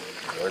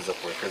 tunaweza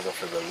kuwekeza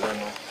fedha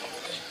zenu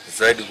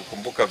zaidi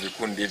kukumbuka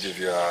vikundi hivi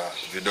vya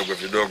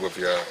vidogo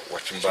vya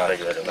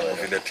wachimbaji na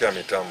kuviletea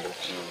mitambo.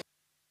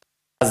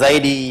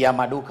 Zaidi ya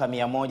maduka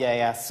 100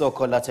 ya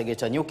soko la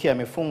Tegeta Nyuki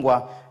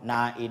yamefungwa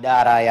na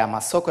idara ya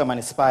masoko ya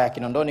manispaa ya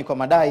Kinondoni kwa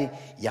madai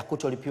ya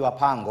kutolipiwa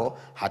pango,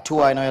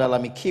 hatua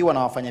inayolalamikiwa na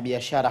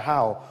wafanyabiashara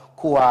hao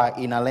kuwa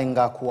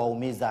inalenga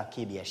kuwaumiza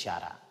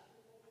kibiashara.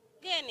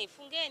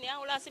 Fungeni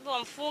au la sivyo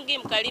mfungi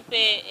mkalipe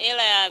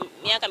hela ya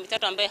miaka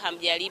 3 ambayo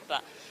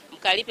hamjalipa,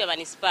 mkalipe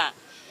manispaa.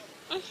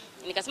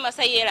 Nikasema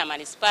sasa hii hela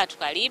manispaa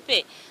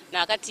tukalipe, na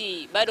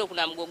wakati bado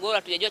kuna mgogoro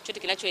hatujajua chochote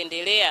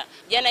kinachoendelea.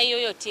 Jana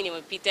hiyo tini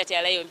imepita,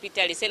 TRA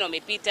imepita, leseni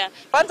imepita.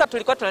 Kwanza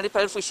tulikuwa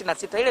tunalipa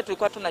 26,000, ile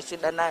tulikuwa tuna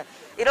shida nayo.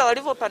 Ila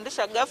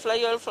walivyopandisha ghafla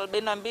hiyo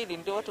 42,000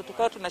 ndio watu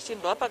tukawa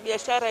tunashindwa. Hapa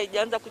biashara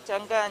haijaanza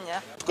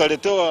kuchanganya.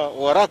 Tukaletewa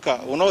waraka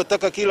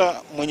unaotaka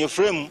kila mwenye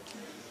frame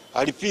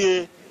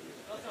alipie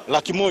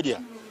 100,000.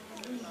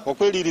 Kwa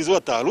kweli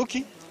ilizua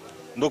taharuki,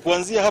 ndio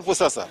kuanzia hapo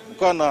sasa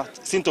ukawa na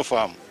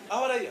sintofahamu.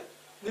 Habari,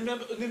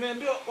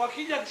 nimeambiwa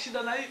wakija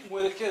shida na hii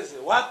muelekeze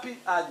wapi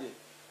aje.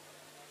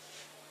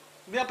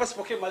 Mimi hapa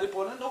sipokee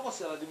malipo, naenda huko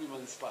CRDB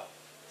manispaa.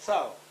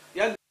 Sawa?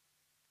 Yaani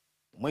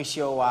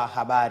mwisho wa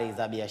habari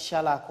za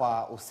biashara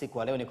kwa usiku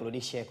wa leo,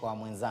 nikurudishe kwa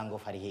mwenzangu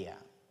Farihia.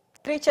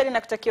 Richard,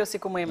 nakutakia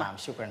usiku mwema. Naam,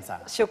 shukrani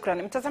sana.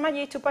 Shukrani.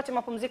 Mtazamaji, tupate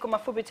mapumziko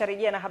mafupi,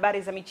 tarejea na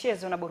habari za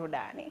michezo na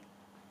burudani.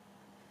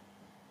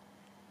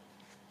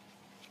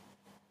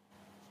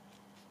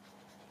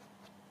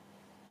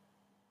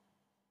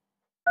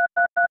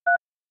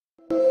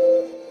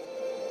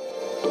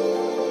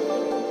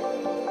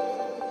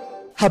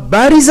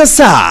 Habari za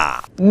saa.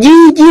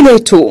 Jiji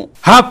letu.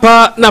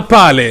 Hapa na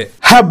pale.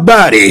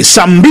 Habari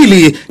saa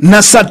 2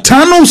 na saa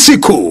 5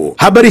 usiku.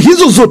 Habari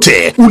hizo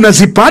zote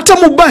unazipata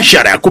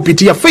mubashara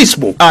kupitia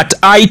Facebook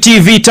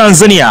 @ITV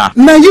Tanzania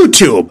na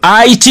YouTube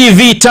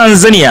ITV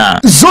Tanzania.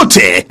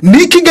 Zote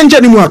ni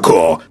kiganjani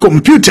mwako,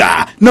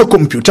 kompyuta na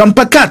kompyuta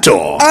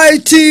mpakato.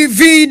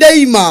 ITV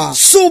daima,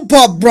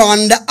 super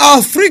brand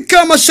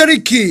Afrika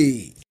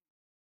Mashariki.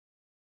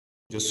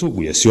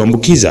 Sugu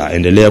yasiyoambukiza,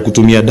 endelea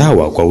kutumia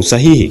dawa kwa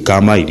usahihi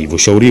kama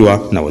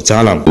ilivyoshauriwa na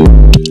wataalamu.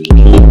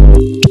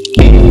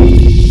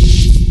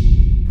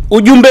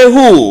 Ujumbe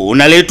huu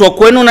unaletwa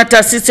kwenu na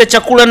Taasisi ya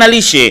Chakula na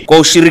Lishe kwa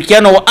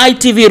ushirikiano wa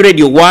ITV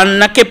Radio 1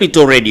 na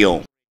Capital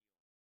Radio.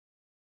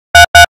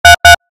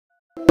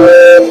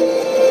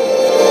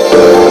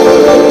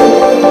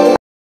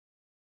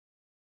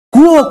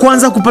 Kuwa wa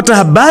kwanza kupata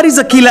habari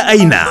za kila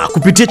aina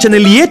kupitia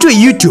chaneli yetu ya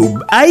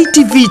YouTube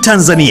ITV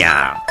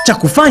Tanzania. Cha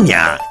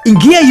kufanya,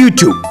 ingia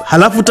YouTube,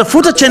 halafu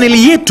tafuta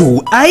chaneli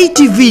yetu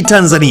ITV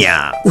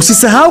Tanzania.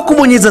 Usisahau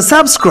kubonyeza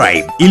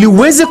subscribe ili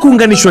uweze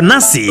kuunganishwa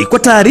nasi kwa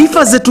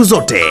taarifa zetu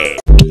zote.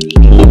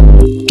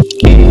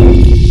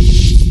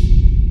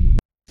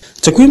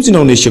 Takwimu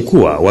zinaonyesha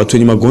kuwa watu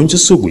wenye magonjwa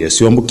sugu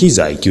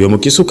yasiyoambukiza ikiwemo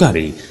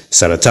kisukari,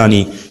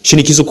 saratani,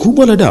 shinikizo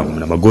kubwa la damu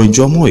na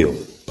magonjwa ya moyo,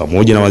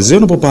 pamoja na wazee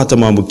wanapopata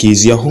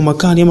maambukizi ya homa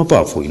kali ya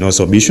mapafu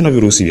inayosababishwa na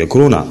virusi vya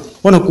corona,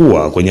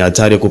 wanakuwa kwenye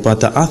hatari ya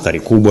kupata athari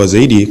kubwa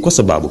zaidi kwa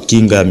sababu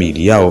kinga ya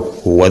miili yao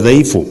huwa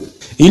dhaifu.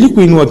 Ili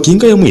kuinua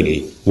kinga ya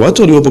mwili,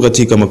 watu waliopo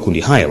katika makundi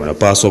haya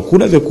wanapaswa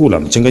kula vyakula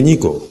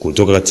mchanganyiko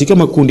kutoka katika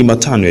makundi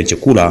 5 ya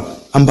chakula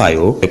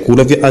ambayo: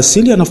 vyakula vya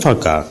asili ya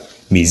nafaka,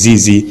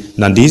 mizizi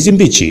na ndizi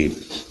mbichi,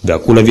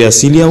 vyakula vya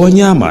asili ya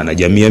wanyama na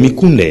jamii ya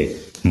mikunde,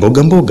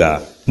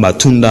 mboga,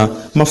 matunda,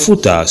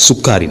 mafuta,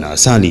 sukari na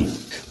asali.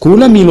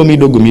 Kula milo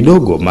midogo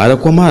midogo mara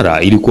kwa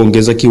mara ili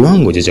kuongeza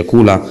kiwango cha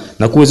chakula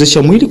na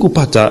kuwezesha mwili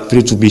kupata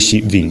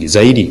virutubishi vingi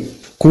zaidi.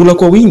 Kula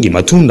kwa wingi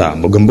matunda,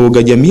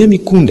 mboga, jamii ya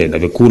mikunde na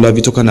vyakula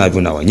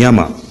vitokanavyo na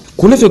wanyama.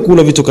 Kula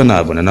vyakula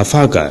vitokanavyo na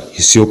nafaka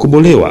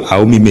isiyokobolewa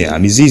au mimea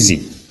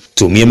mizizi.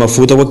 Tumia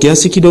mafuta kwa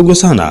kiasi kidogo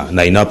sana,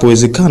 na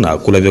inapowezekana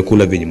kula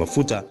vyakula vyenye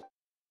mafuta.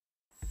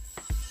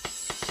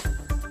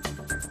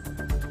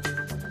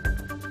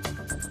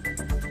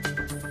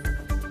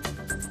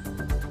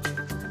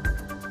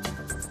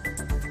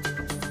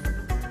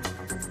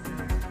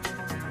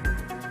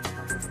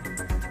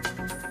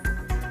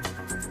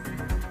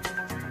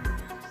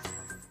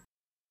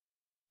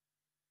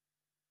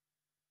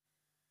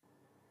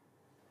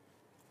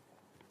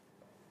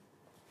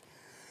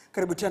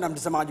 Karibu tena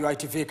mtazamaji wa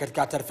ITV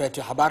katika taarifa yetu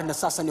ya habari, na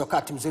sasa ni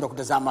wakati mzuri wa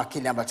kutazama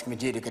kile ambacho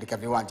kimejiri katika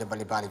viwanja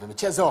mbalimbali vya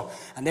michezo.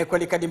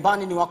 Anayekualika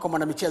dimbani ni wako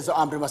mwanamichezo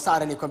Amri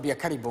Masara, nikwambia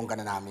karibu,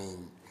 ungana nami.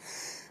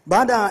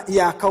 Baada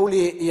ya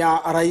kauli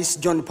ya Rais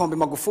John Pombe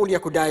Magufuli ya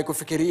kudai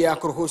kufikiria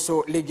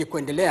kuruhusu ligi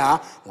kuendelea,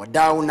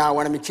 wadau na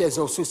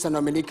wanamichezo hususan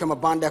wamiliki wa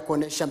mabanda ya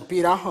kuonesha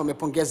mpira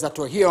wamepongeza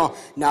hatua hiyo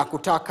na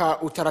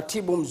kutaka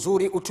utaratibu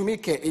mzuri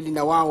utumike ili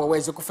na wao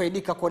waweze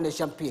kufaidika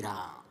kuonesha mpira.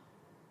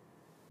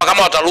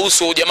 Kama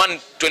wataruhusu,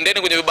 jamani,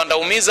 twendeni kwenye vibanda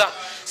umiza,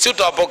 si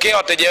tutawapokea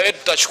wateja wetu,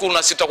 tutashukuru,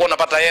 na sisi tutakuwa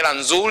tunapata hela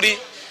nzuri.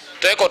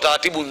 Tutaweka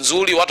utaratibu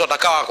nzuri, watu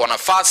watakaa kwa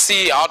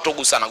nafasi,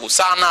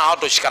 hawatogusana,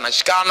 hawatoshikana.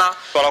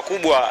 Swala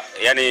kubwa,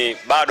 yani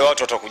bado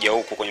watu watakuja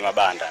huku kwenye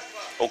mabanda.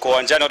 Huko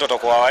uwanjani watu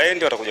watakuwa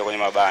waendi, watakuja kwenye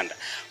mabanda.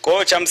 Kwa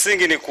hiyo cha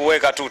msingi ni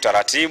kuweka tu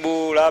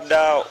utaratibu,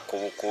 labda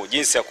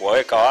jinsi ya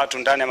kuwaweka watu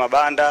ndani ya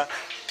mabanda,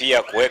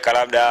 pia kuweka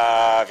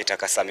labda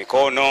vitakasa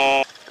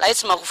mikono.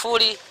 Rais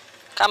Magufuli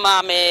kama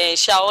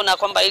ameshaona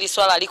kwamba hili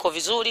swala liko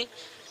vizuri,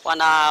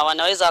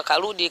 wanaweza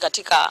wakarudi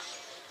katika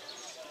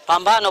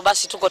pambano,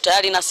 basi tuko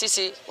tayari na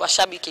sisi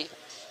washabiki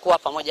kuwa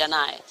pamoja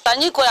naye.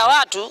 Kusanyiko ya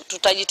watu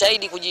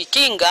tutajitahidi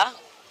kujikinga.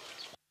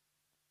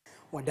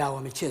 Wadau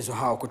wa michezo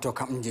hao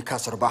kutoka mji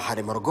Kasoro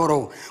Bahari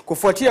Morogoro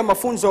kufuatia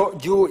mafunzo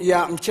juu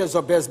ya mchezo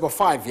wa baseball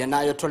 5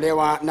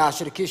 yanayotolewa na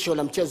shirikisho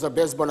la mchezo wa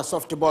baseball na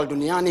softball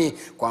duniani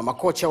kwa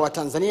makocha wa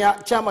Tanzania.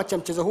 Chama cha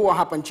mchezo huo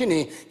hapa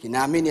nchini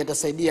kinaamini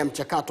yatasaidia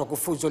mchakato wa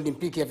kufuzu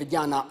Olimpiki ya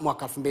vijana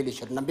mwaka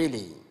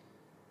 2022.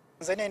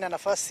 Tanzania ina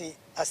nafasi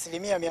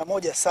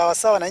 100%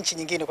 sawa na nchi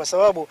nyingine, kwa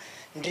sababu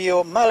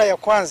ndio mara ya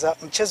kwanza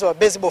mchezo wa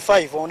baseball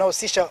 5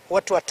 unaohusisha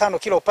watu 5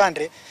 kila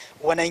upande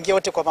wanaingia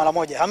wote kwa mara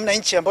moja. Hamna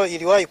nchi ambayo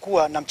iliwahi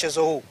kuwa na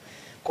mchezo huu.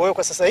 Kwa hiyo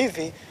kwa sasa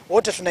hivi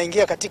wote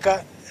tunaingia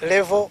katika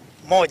level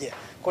moja.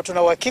 Kwa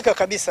tuna uhakika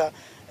kabisa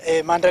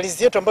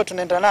maandalizi yetu ambayo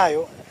tunaenda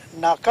nayo,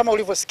 na kama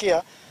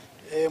ulivyosikia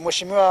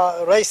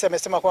Mheshimiwa Rais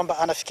amesema kwamba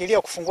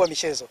anafikiria kufungua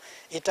michezo.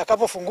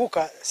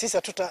 Itakapofunguka sisi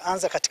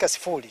hatutaanza katika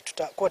sifuri,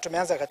 tutakuwa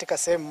tumeanza katika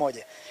sehemu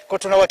moja. Kwa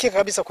tuna uhakika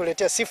kabisa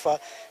kuletea sifa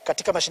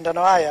katika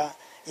mashindano haya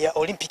ya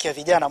Olimpiki ya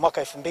vijana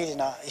mwaka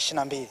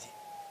 2022.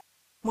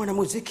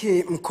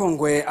 Mwanamuziki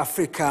mkongwe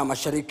Afrika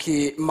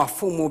Mashariki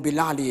Mafumu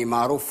Bilali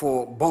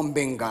maarufu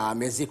Bombenga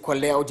amezikwa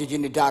leo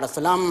jijini Dar es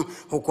Salaam,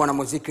 huku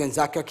wanamuziki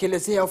wenzake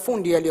wakielezea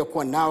ufundi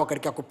aliyokuwa nao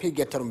katika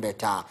kupiga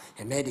tarumbeta.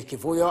 Hemedi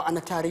Kivuyo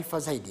ana taarifa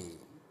zaidi.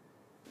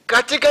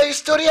 Katika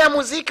historia ya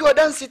muziki wa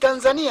dansi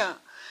Tanzania,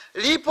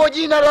 lipo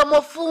jina la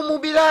Mafumu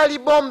Bilali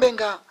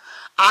Bombenga,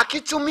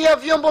 akitumia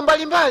vyombo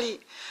mbalimbali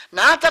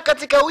na hata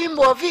katika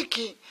wimbo wa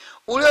Viki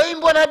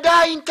ulioimbwa na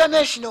Dai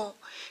International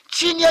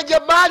chini ya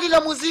jabali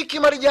la muziki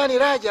Marijani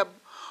Rajab,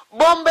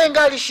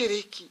 Bombenga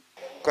alishiriki.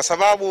 Kwa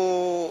sababu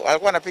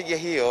alikuwa anapiga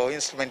hiyo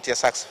instrument ya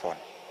saxophone.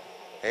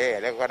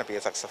 Alikuwa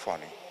anapiga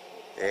saxophone.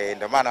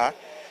 Ndio maana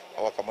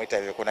wakamuita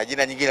hivyo. Kuna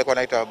jina nyingine alikuwa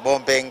anaitwa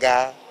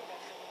Bombenga,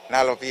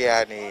 nalo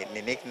pia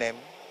ni nickname.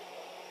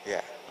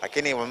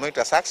 Lakini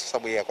wamemuita sax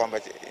sababu ya kwamba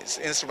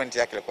instrument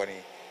yake ilikuwa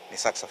ni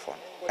saxophone.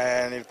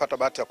 Nilipata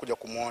bahati ya kuja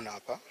kumuona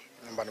hapa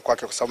nyumbani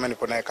kwake kwa sababu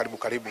niko naye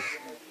karibu.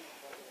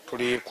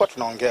 Tulikuwa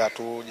tunaongea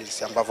tu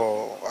jinsi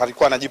ambavyo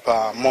alikuwa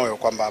anajipa moyo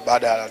kwamba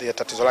baada ya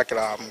tatizo lake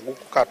la mguu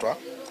kukatwa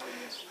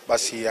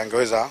basi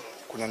angeweza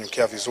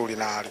kunyanyukia vizuri,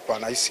 na alikuwa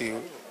anahisi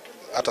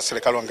hata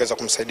serikali ongeza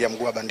kumsaidia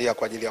mguu wa bandia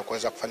kwa ajili ya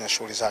kuweza kufanya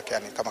shughuli zake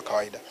yani kama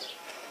kawaida.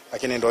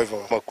 Lakini ndio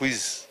hivyo.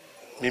 Maquiz,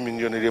 mimi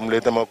ndio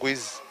nilimleta Maquiz.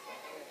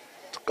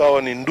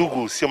 Tukawa ni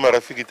ndugu, sio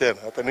marafiki tena.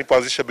 Hata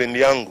nilipoanzisha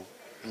bendi yangu,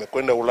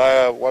 nimekwenda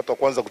Ulaya, watu wa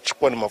kwanza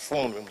kuchukua ni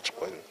Mafumu,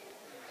 nimemchukua.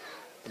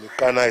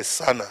 Nimekaa naye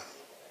sana.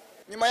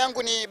 Nyuma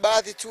yangu ni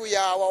baadhi tu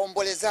ya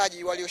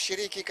waombolezaji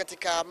walioshiriki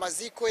katika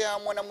maziko ya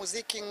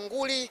mwanamuziki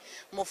nguli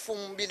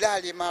Mafumu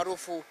Bilali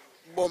maarufu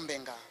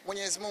Bombenga.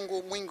 Mwenyezi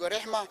Mungu mwingi wa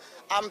rehema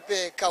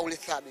ampe kauli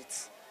thabiti.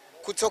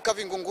 Kutoka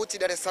Vingunguti,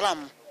 Dar es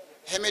Salaam,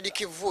 Hemedi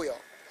Kivuyo,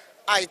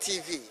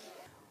 ITV.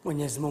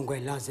 Mwenyezi Mungu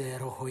ailaze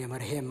roho ya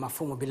marehemu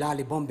Mafumu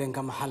Bilali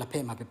Bombenga mahala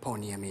pema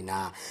peponi,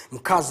 amina.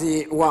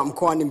 Mkazi wa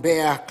mkoani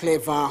Mbeya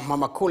Clever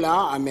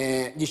Mamakula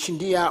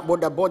amejishindia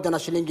bodaboda na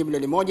shilingi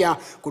milioni 1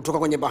 kutoka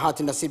kwenye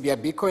bahati nasibu ya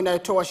Biko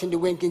inayotoa washindi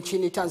wengi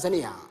nchini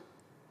Tanzania.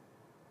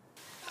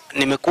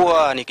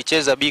 Nimekuwa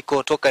nikicheza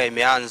Biko toka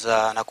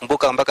imeanza,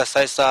 nakumbuka mpaka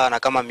sasa na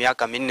kama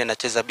miaka 4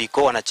 nacheza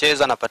Biko,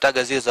 nacheza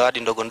napataga zile zawadi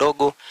ndogo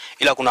ndogo,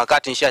 ila kuna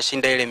wakati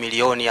nishashinda ile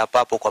milioni ya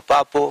papo kwa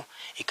papo,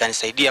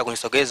 ikanisaidia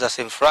kunisogeza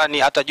sehemu fulani.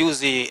 Hata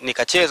juzi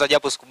nikacheza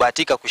japo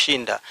sikubahatika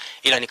kushinda,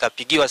 ila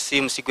nikapigiwa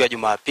simu siku ya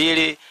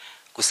Jumapili.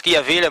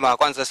 Kusikia vile mara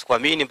kwanza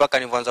sikuamini mpaka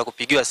nilipoanza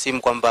kupigiwa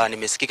simu kwamba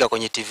nimesikika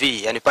kwenye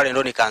TV. Yani pale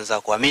ndo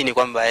nikaanza kuamini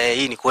kwamba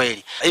hii ni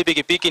kweli. Hii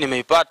pikipiki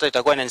nimeipata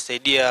itakuwa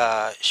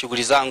inanisaidia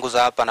shughuli zangu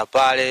za hapa na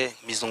pale,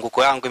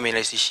 mizunguko yangu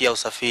imerahisishia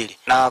usafiri.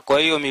 Na kwa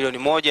hiyo milioni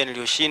 1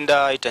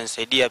 niliyoshinda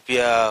itanisaidia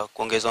pia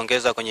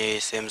kuongeza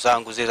kwenye sehemu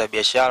zangu zile za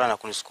biashara na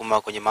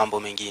kunisukuma kwenye mambo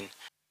mengine.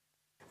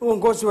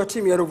 Uongozi wa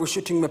timu ya Ruvu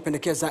Shooting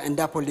umependekeza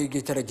endapo ligi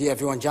itarejea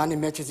viwanjani,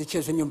 mechi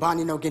zichezwe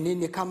nyumbani na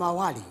ugenini kama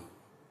awali.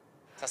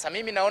 Sasa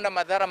mimi naona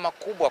madhara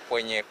makubwa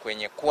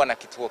kwenye kuwa na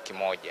kituo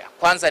kimoja.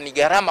 Kwanza ni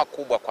gharama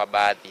kubwa kwa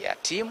baadhi ya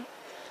timu.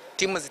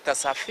 Timu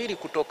zitasafiri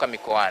kutoka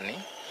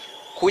mikoani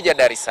kuja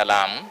Dar es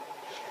Salaam,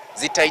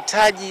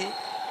 zitahitaji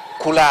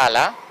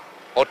kulala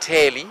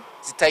hoteli,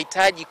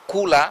 zitahitaji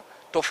kula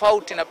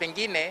tofauti na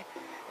pengine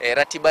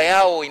ratiba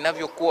yao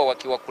inavyokuwa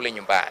wakiwa kule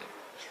nyumbani.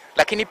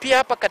 Lakini pia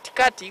hapa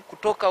katikati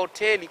kutoka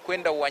hoteli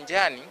kwenda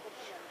uwanjani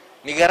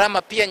ni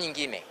gharama pia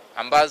nyingine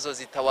ambazo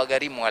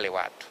zitawagharimu wale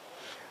watu.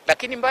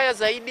 Lakini mbaya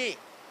zaidi,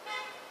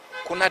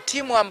 kuna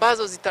timu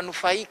ambazo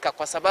zitanufaika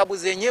kwa sababu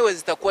zenyewe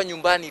zitakuwa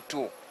nyumbani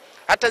tu.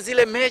 Hata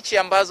zile mechi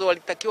ambazo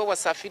walitakiwa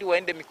wasafiri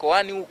waende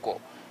mikoani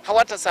huko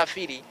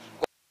hawatasafiri.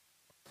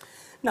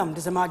 Na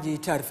mtazamaji,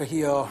 taarifa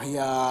hiyo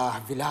ya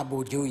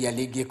vilabu juu ya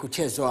ligi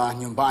kuchezwa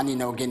nyumbani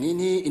na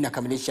ugenini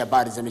inakamilisha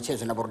habari za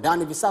michezo na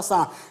burudani. Hivi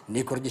sasa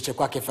ni kurejesha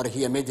kwake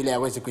Farahia Medile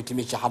aweze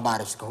kuhitimisha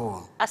habari usiku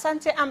huu.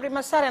 Asante Amri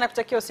Masare na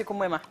kutakia usiku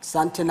mwema.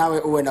 Asante nawe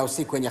uwe na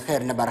usiku wenye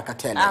kheri na baraka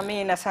tele.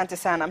 Amin, asante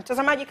sana.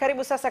 Mtazamaji,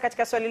 karibu sasa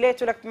katika swali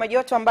letu la kupima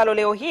joto ambalo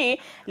leo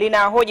hii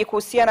linahoji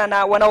kuhusiana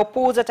na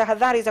wanaopuuza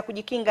tahadhari za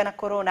kujikinga na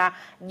corona.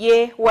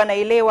 Je,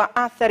 wanaelewa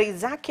athari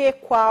zake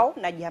kwao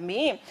na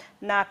jamii?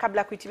 Na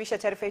kabla kuhitimisha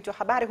taarifa yetu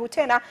habari, huu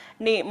tena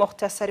ni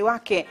muhtasari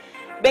wake.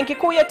 Benki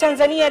Kuu ya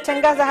Tanzania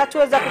yatangaza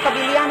hatua za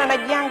kukabiliana na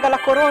janga la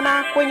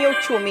corona kwenye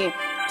uchumi.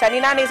 Tani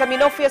 8 za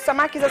minofu ya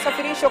samaki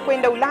zasafirishwa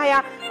kwenda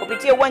Ulaya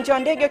kupitia uwanja wa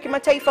ndege wa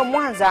kimataifa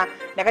Mwanza.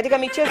 Na katika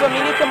michezo,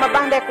 wamiliki wa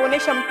mabanda ya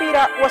kuonesha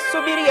mpira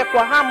wasubiria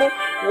kwa hamu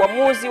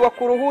uamuzi wa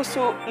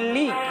kuruhusu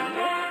ligi.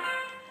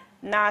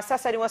 Na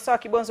sasa ni wasaa wa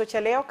kibonzo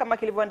cha leo kama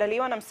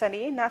kilivyoandaliwa na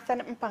msanii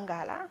Nathan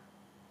Mpangala.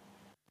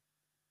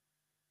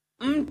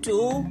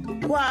 Mtu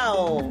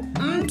kwao,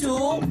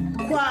 mtu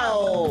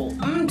kwao,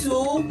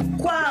 mtu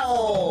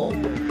kwao.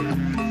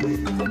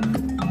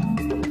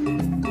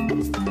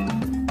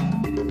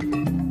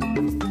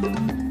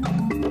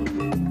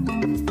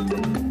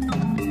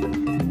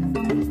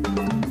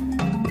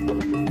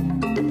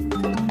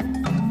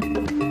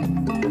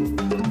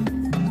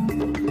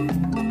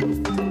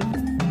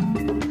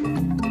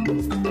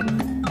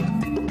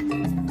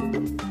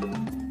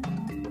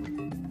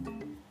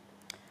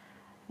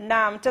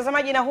 Na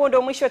mtazamaji, na huo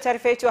ndio mwisho wa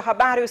taarifa yetu ya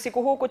habari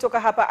usiku huu kutoka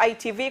hapa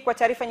ITV. Kwa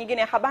taarifa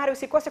nyingine ya habari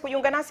usikose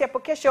kujiunga nasi hapo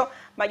kesho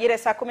majira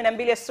saa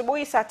 12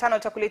 asubuhi. Saa 5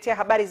 tutakuletea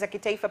habari za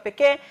kitaifa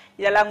pekee.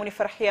 Jina langu ni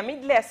Farhia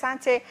Midle.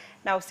 Asante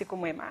na usiku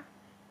mwema.